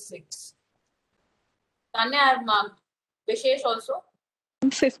 66. Tanya, I have marked. Vishesh also?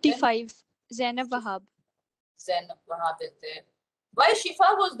 55. Zainab Wahab. Zainab Wahab is there. Why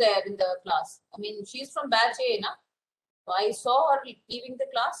Shifa was there in the class? I mean, she's from batch A, na? So I saw her leaving the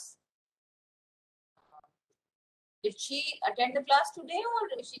class. Did she attend the class today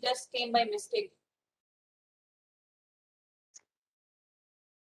or she just came by mistake?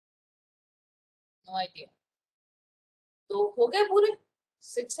 No idea. तो हो गए पूरे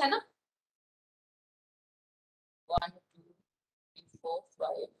 6 है ना 1 2 3 4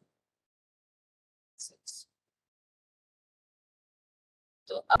 5 6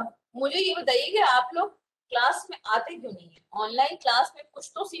 तो अब मुझे ये बताइए कि आप लोग क्लास में आते क्यों नहीं है ऑनलाइन क्लास में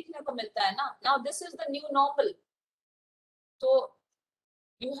कुछ तो सीखने को मिलता है ना now this is the new normal तो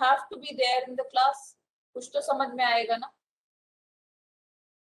you have to be there in the class कुछ तो समझ में आएगा ना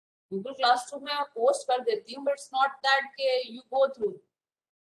गूगल क्लासरूम में पोस्ट कर देती हूँ बट इट्स नॉट दैट के यू गो थ्रू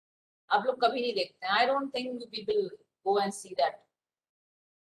आप लोग कभी नहीं देखते हैं I don't think you people go and see that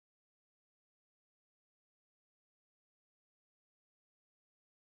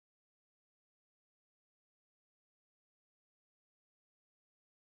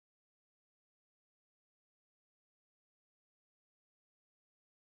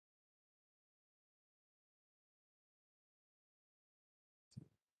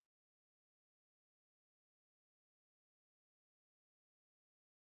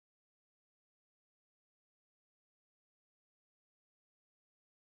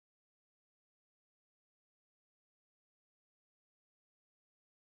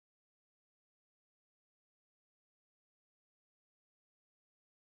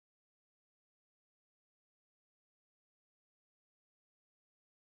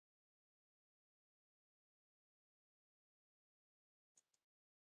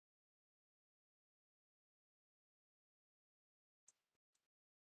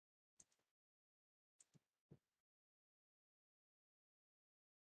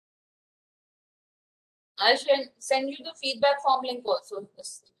I shall send you the feedback form link also.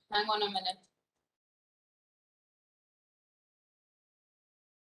 Just hang on a minute.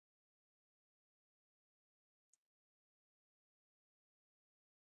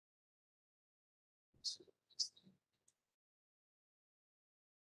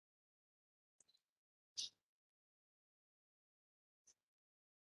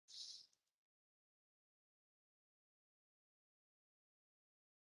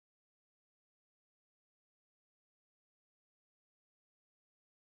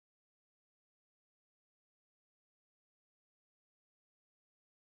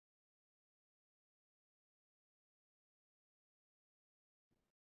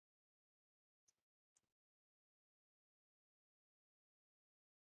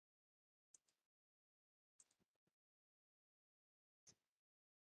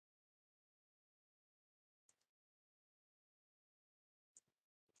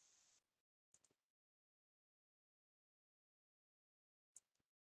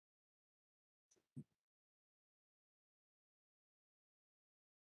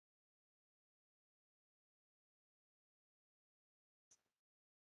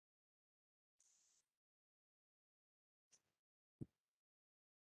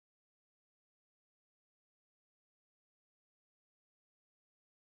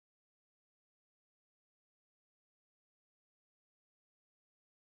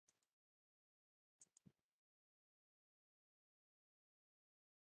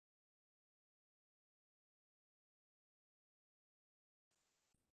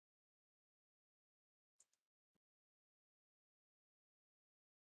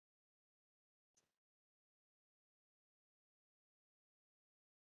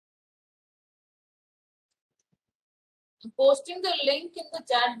 I'm posting the link in the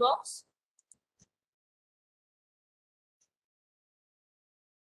chat box.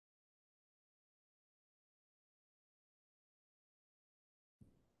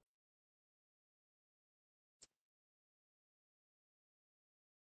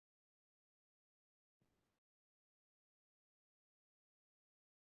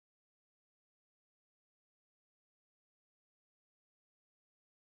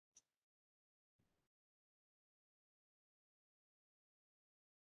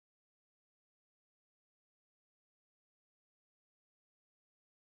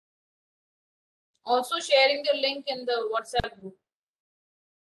 Also sharing the link in the WhatsApp group.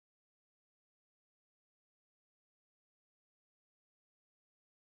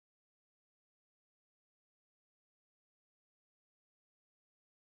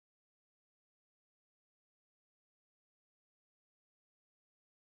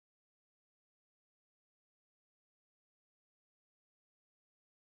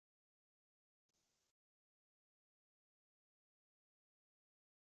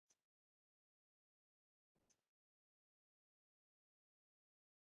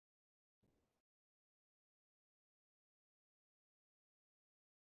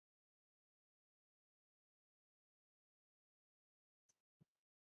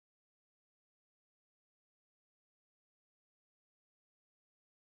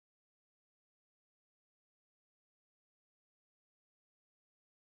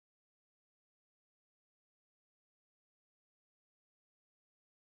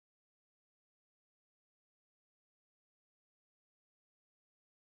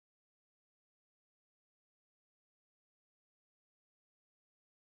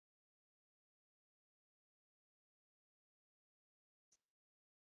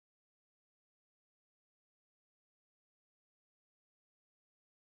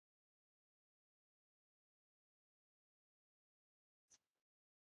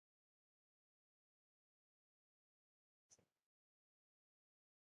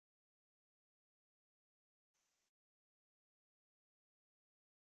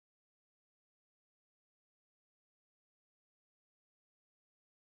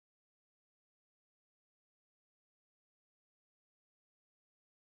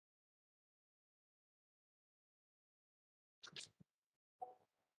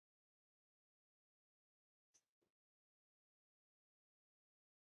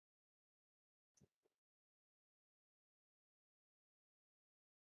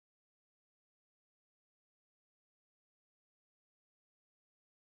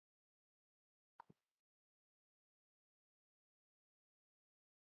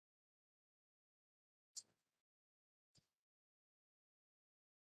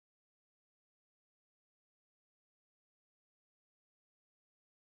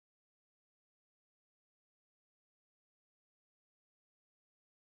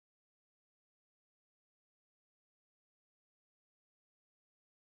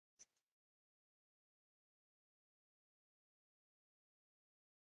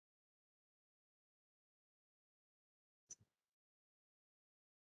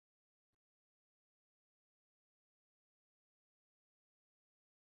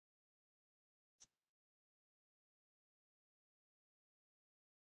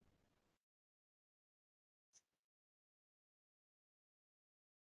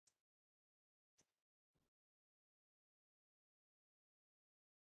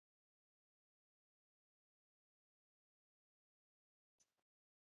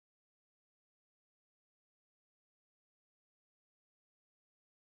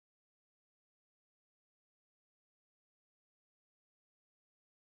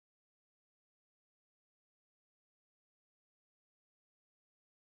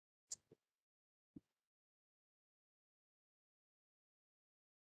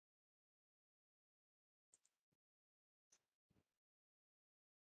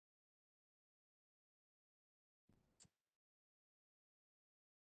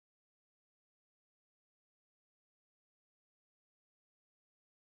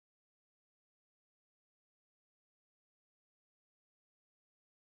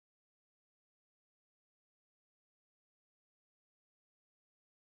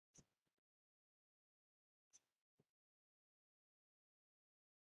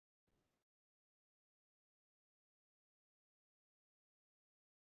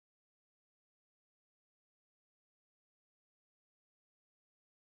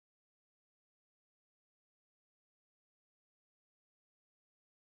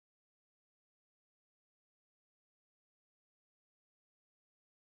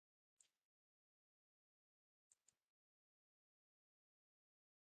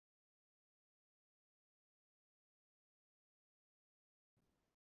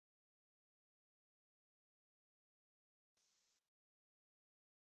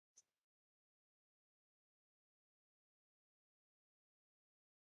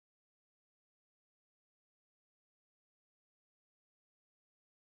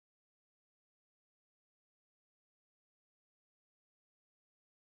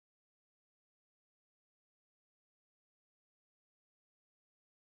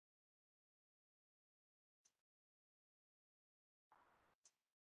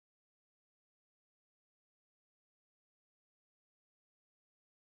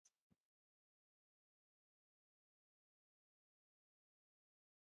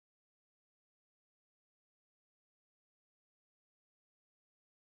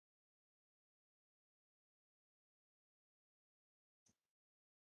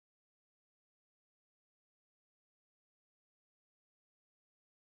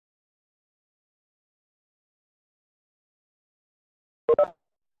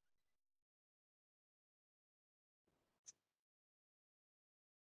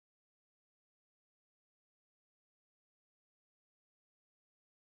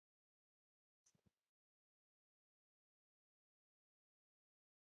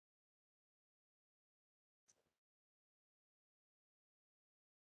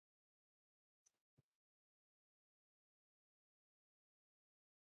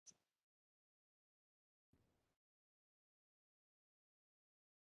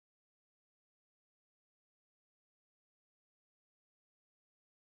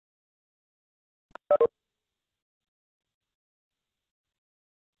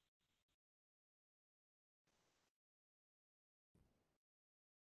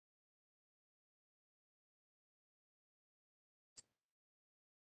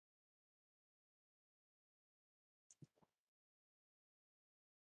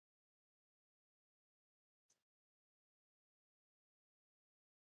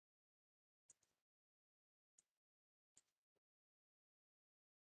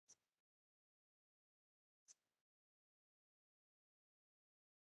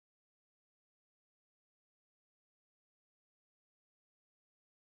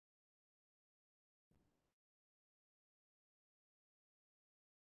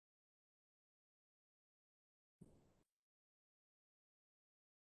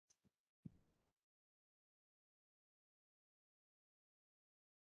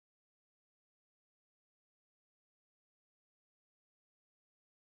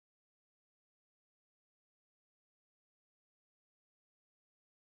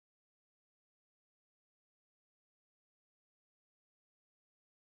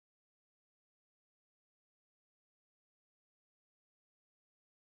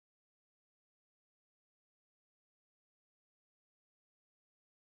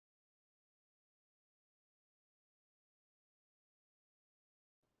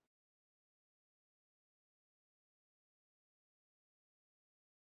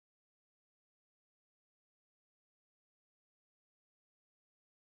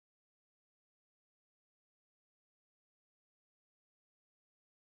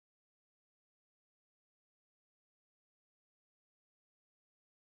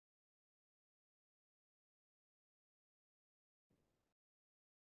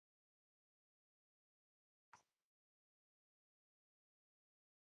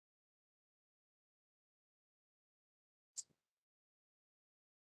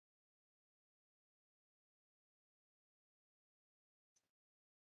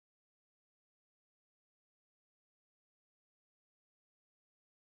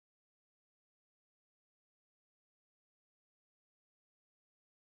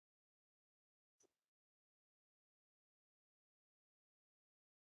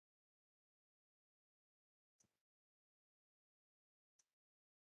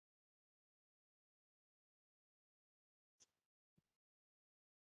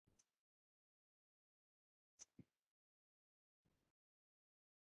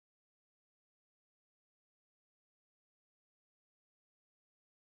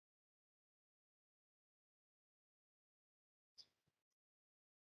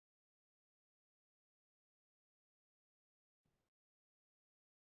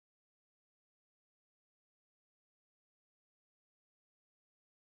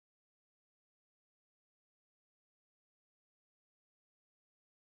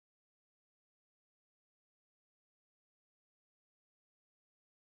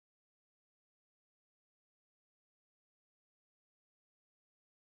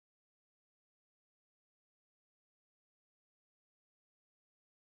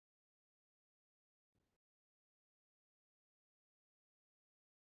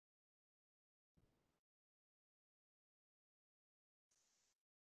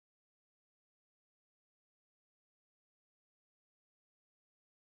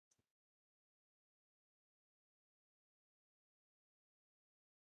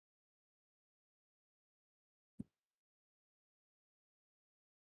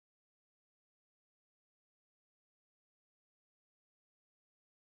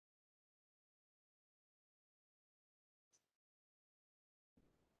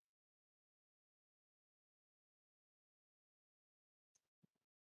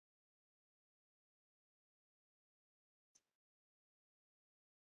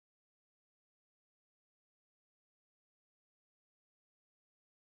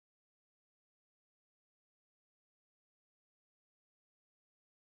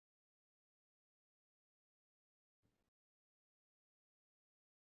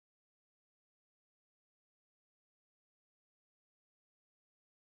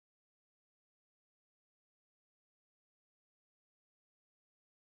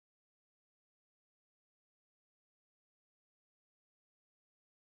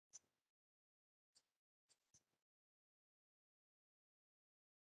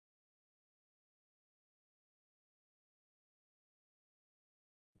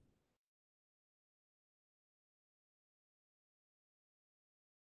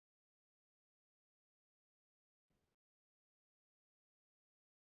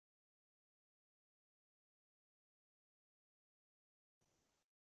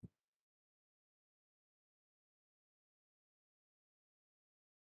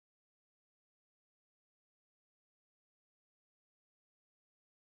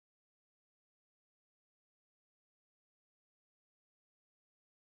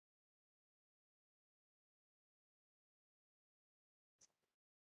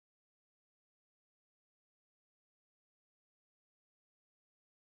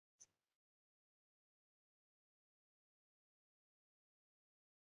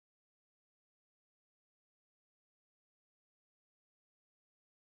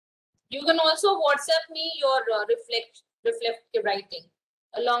 You can also WhatsApp me your reflective writing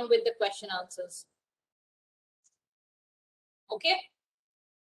along with the question answers. Okay.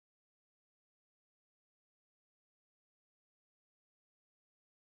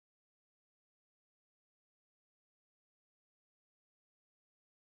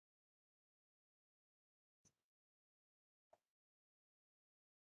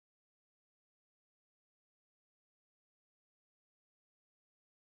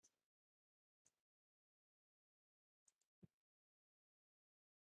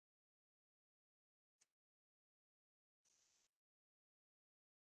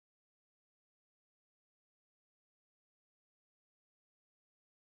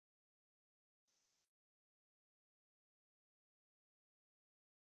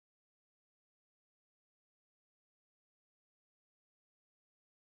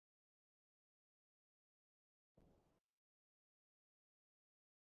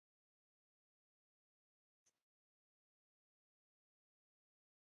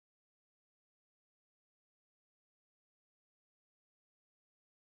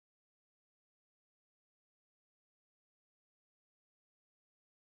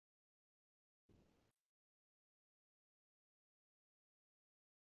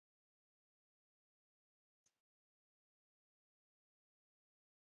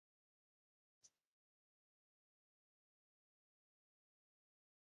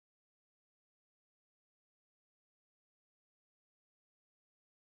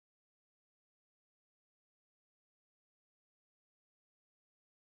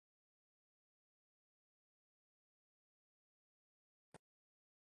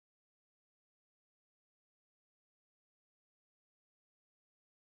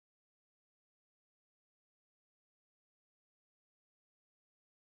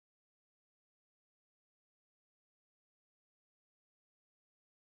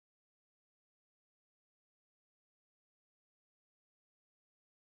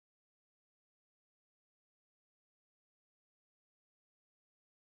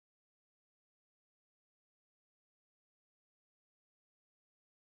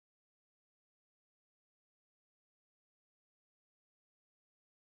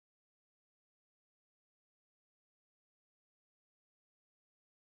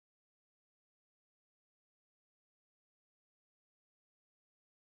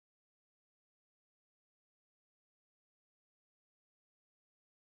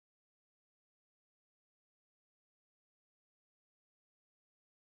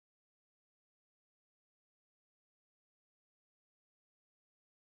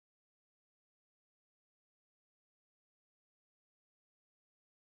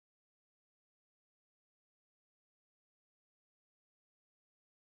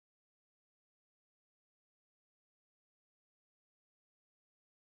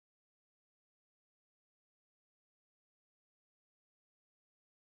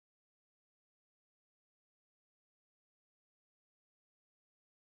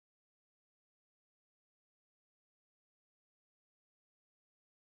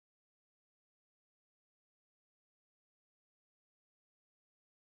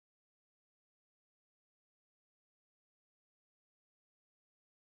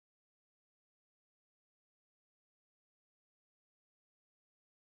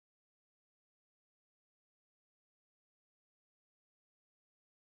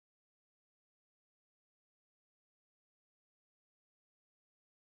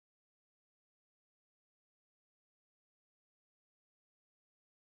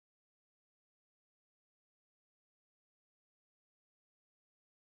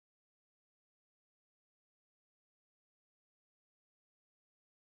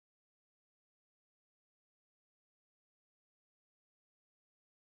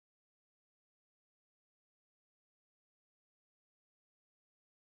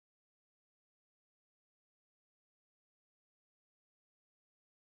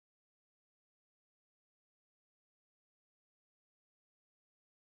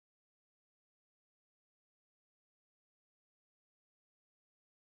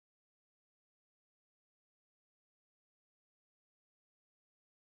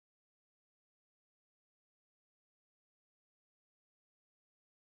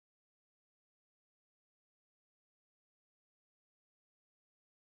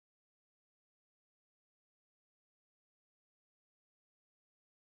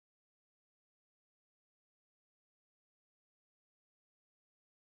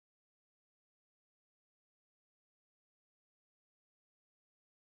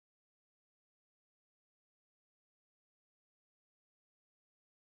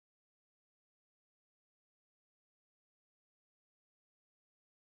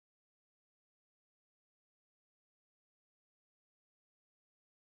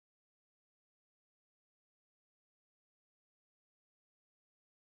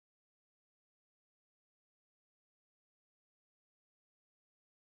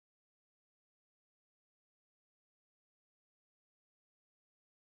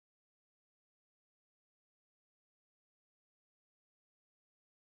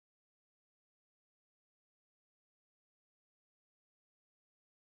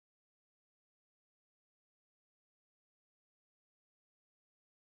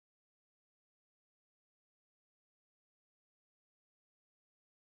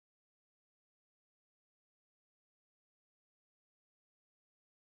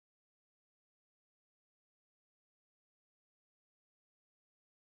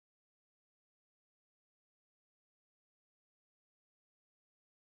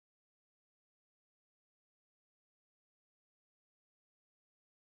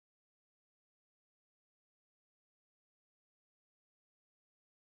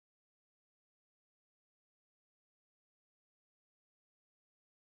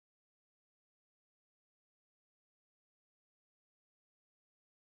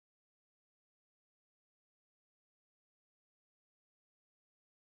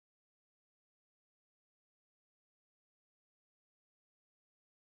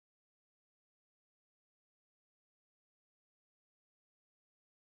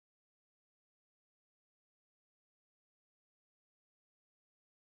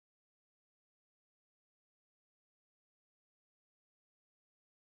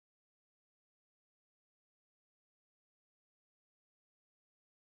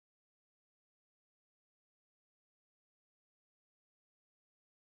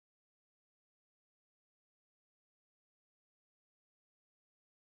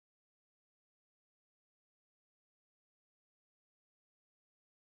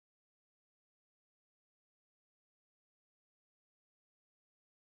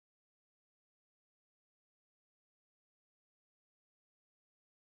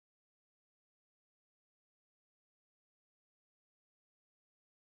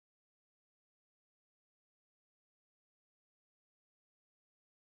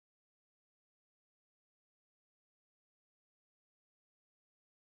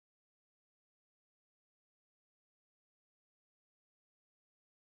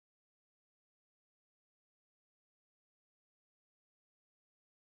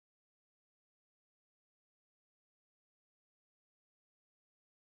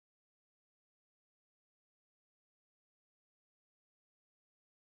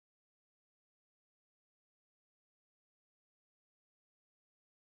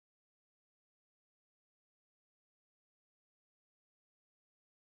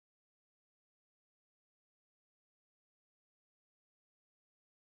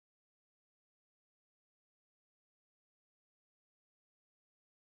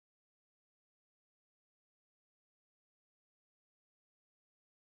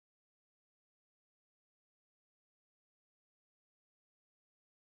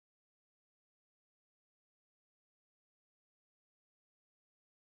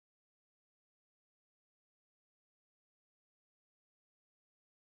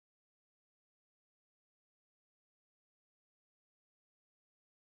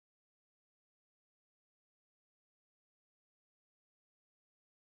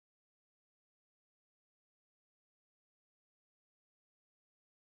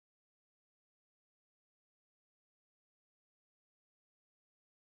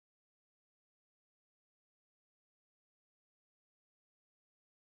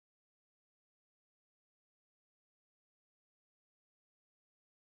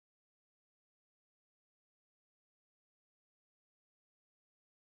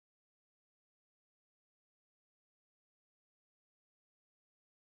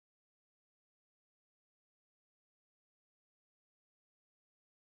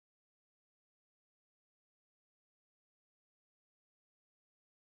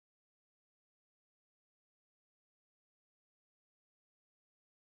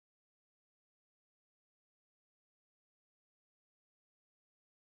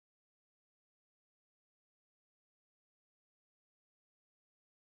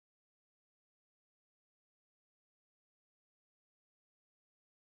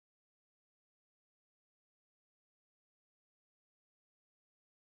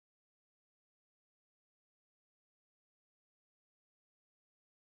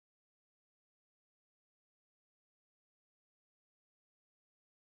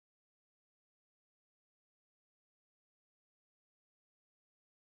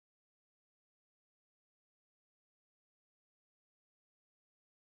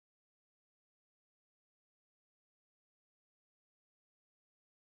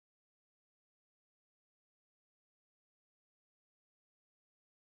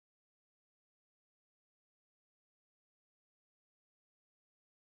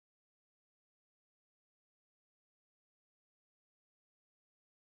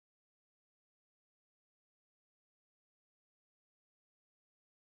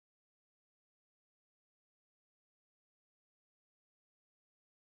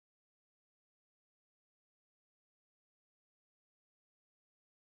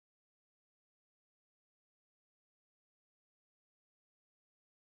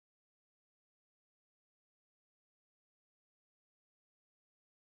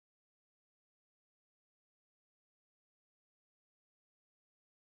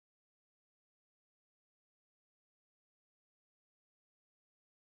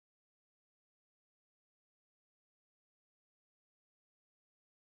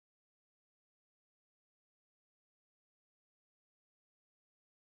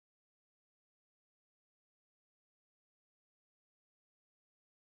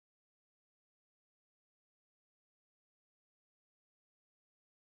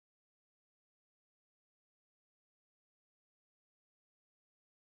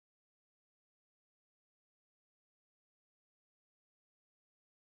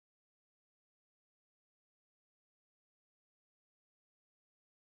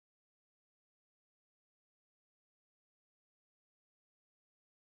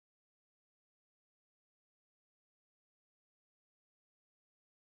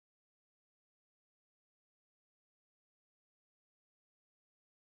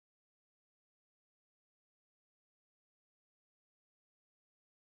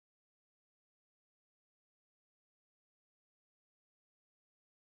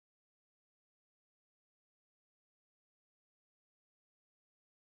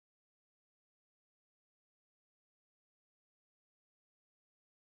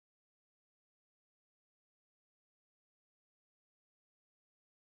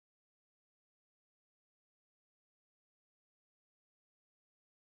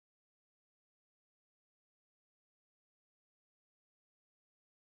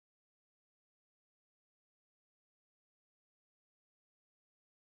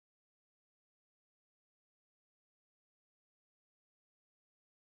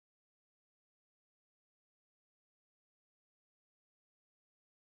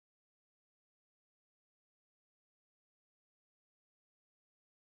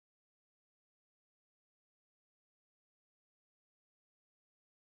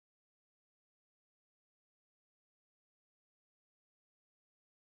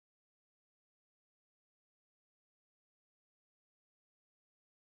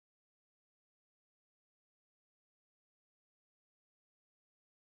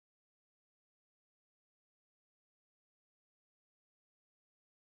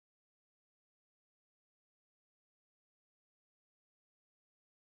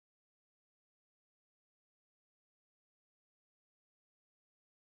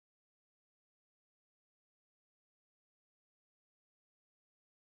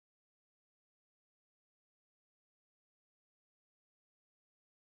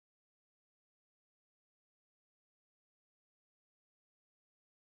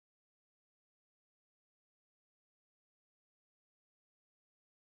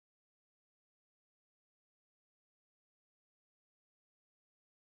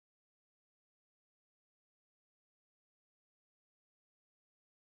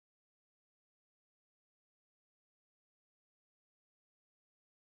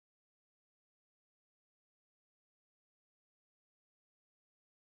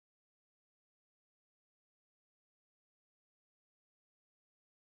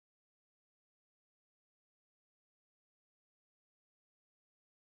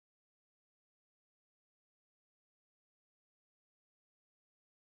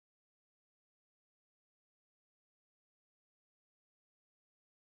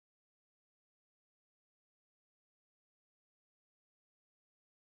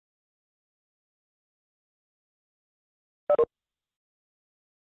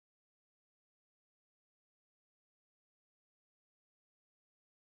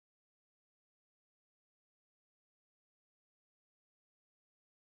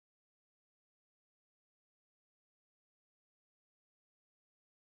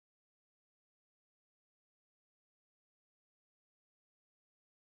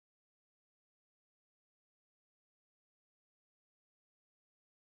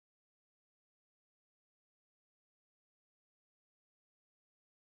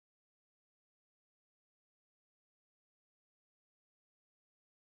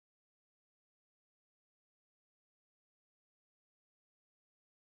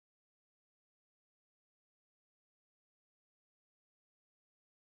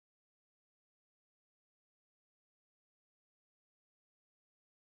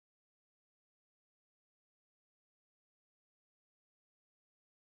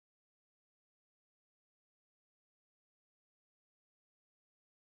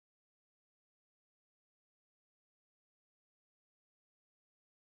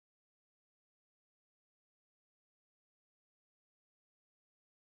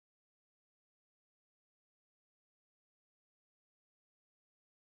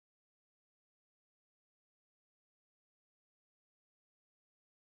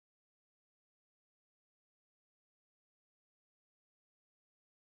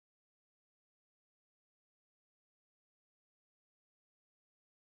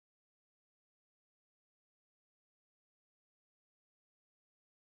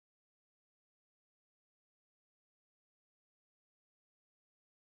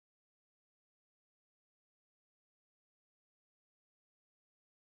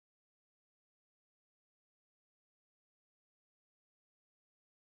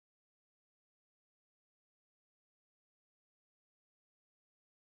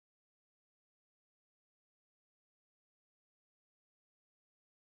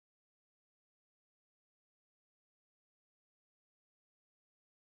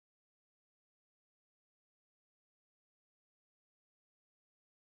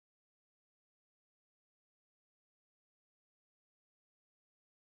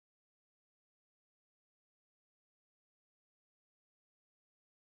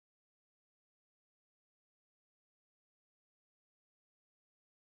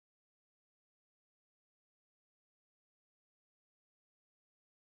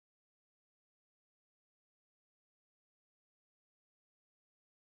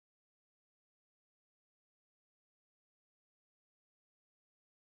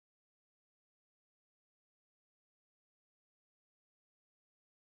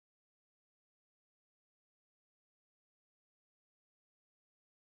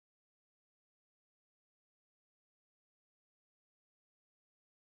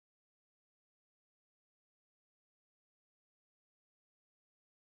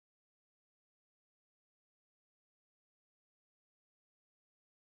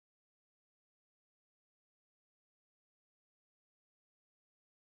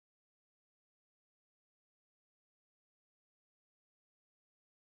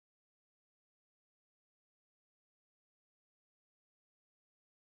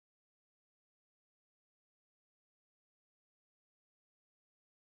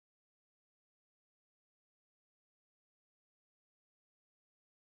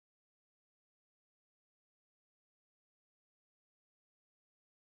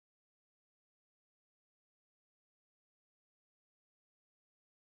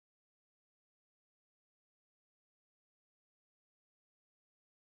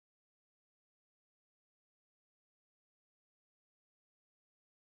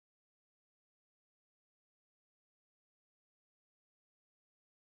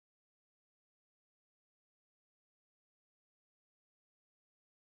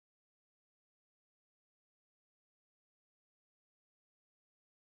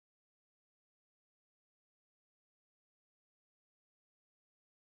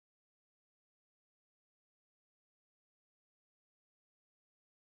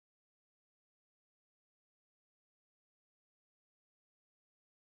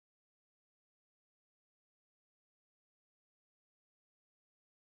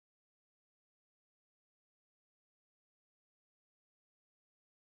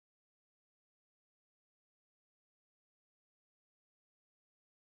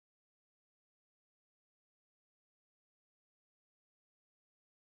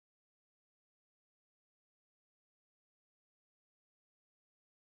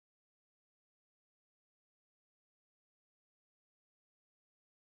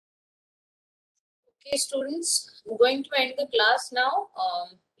 Okay, students, I'm going to end the class now.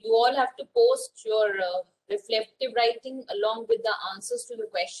 You all have to post your reflective writing along with the answers to the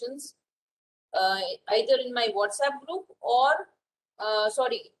questions, either in my WhatsApp group or,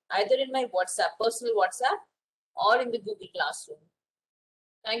 either in my WhatsApp, personal WhatsApp, or in the Google Classroom.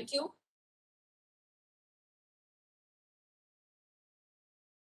 Thank you.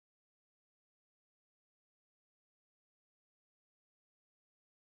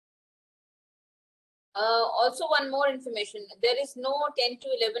 Also, one more information. There is no 10 to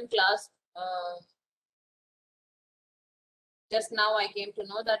 11 class. Just now I came to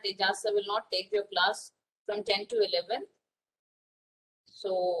know that Ijasa will not take your class from 10 to 11.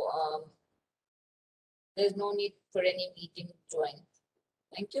 So there's no need for any meeting to join.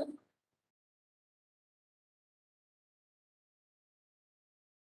 Thank you.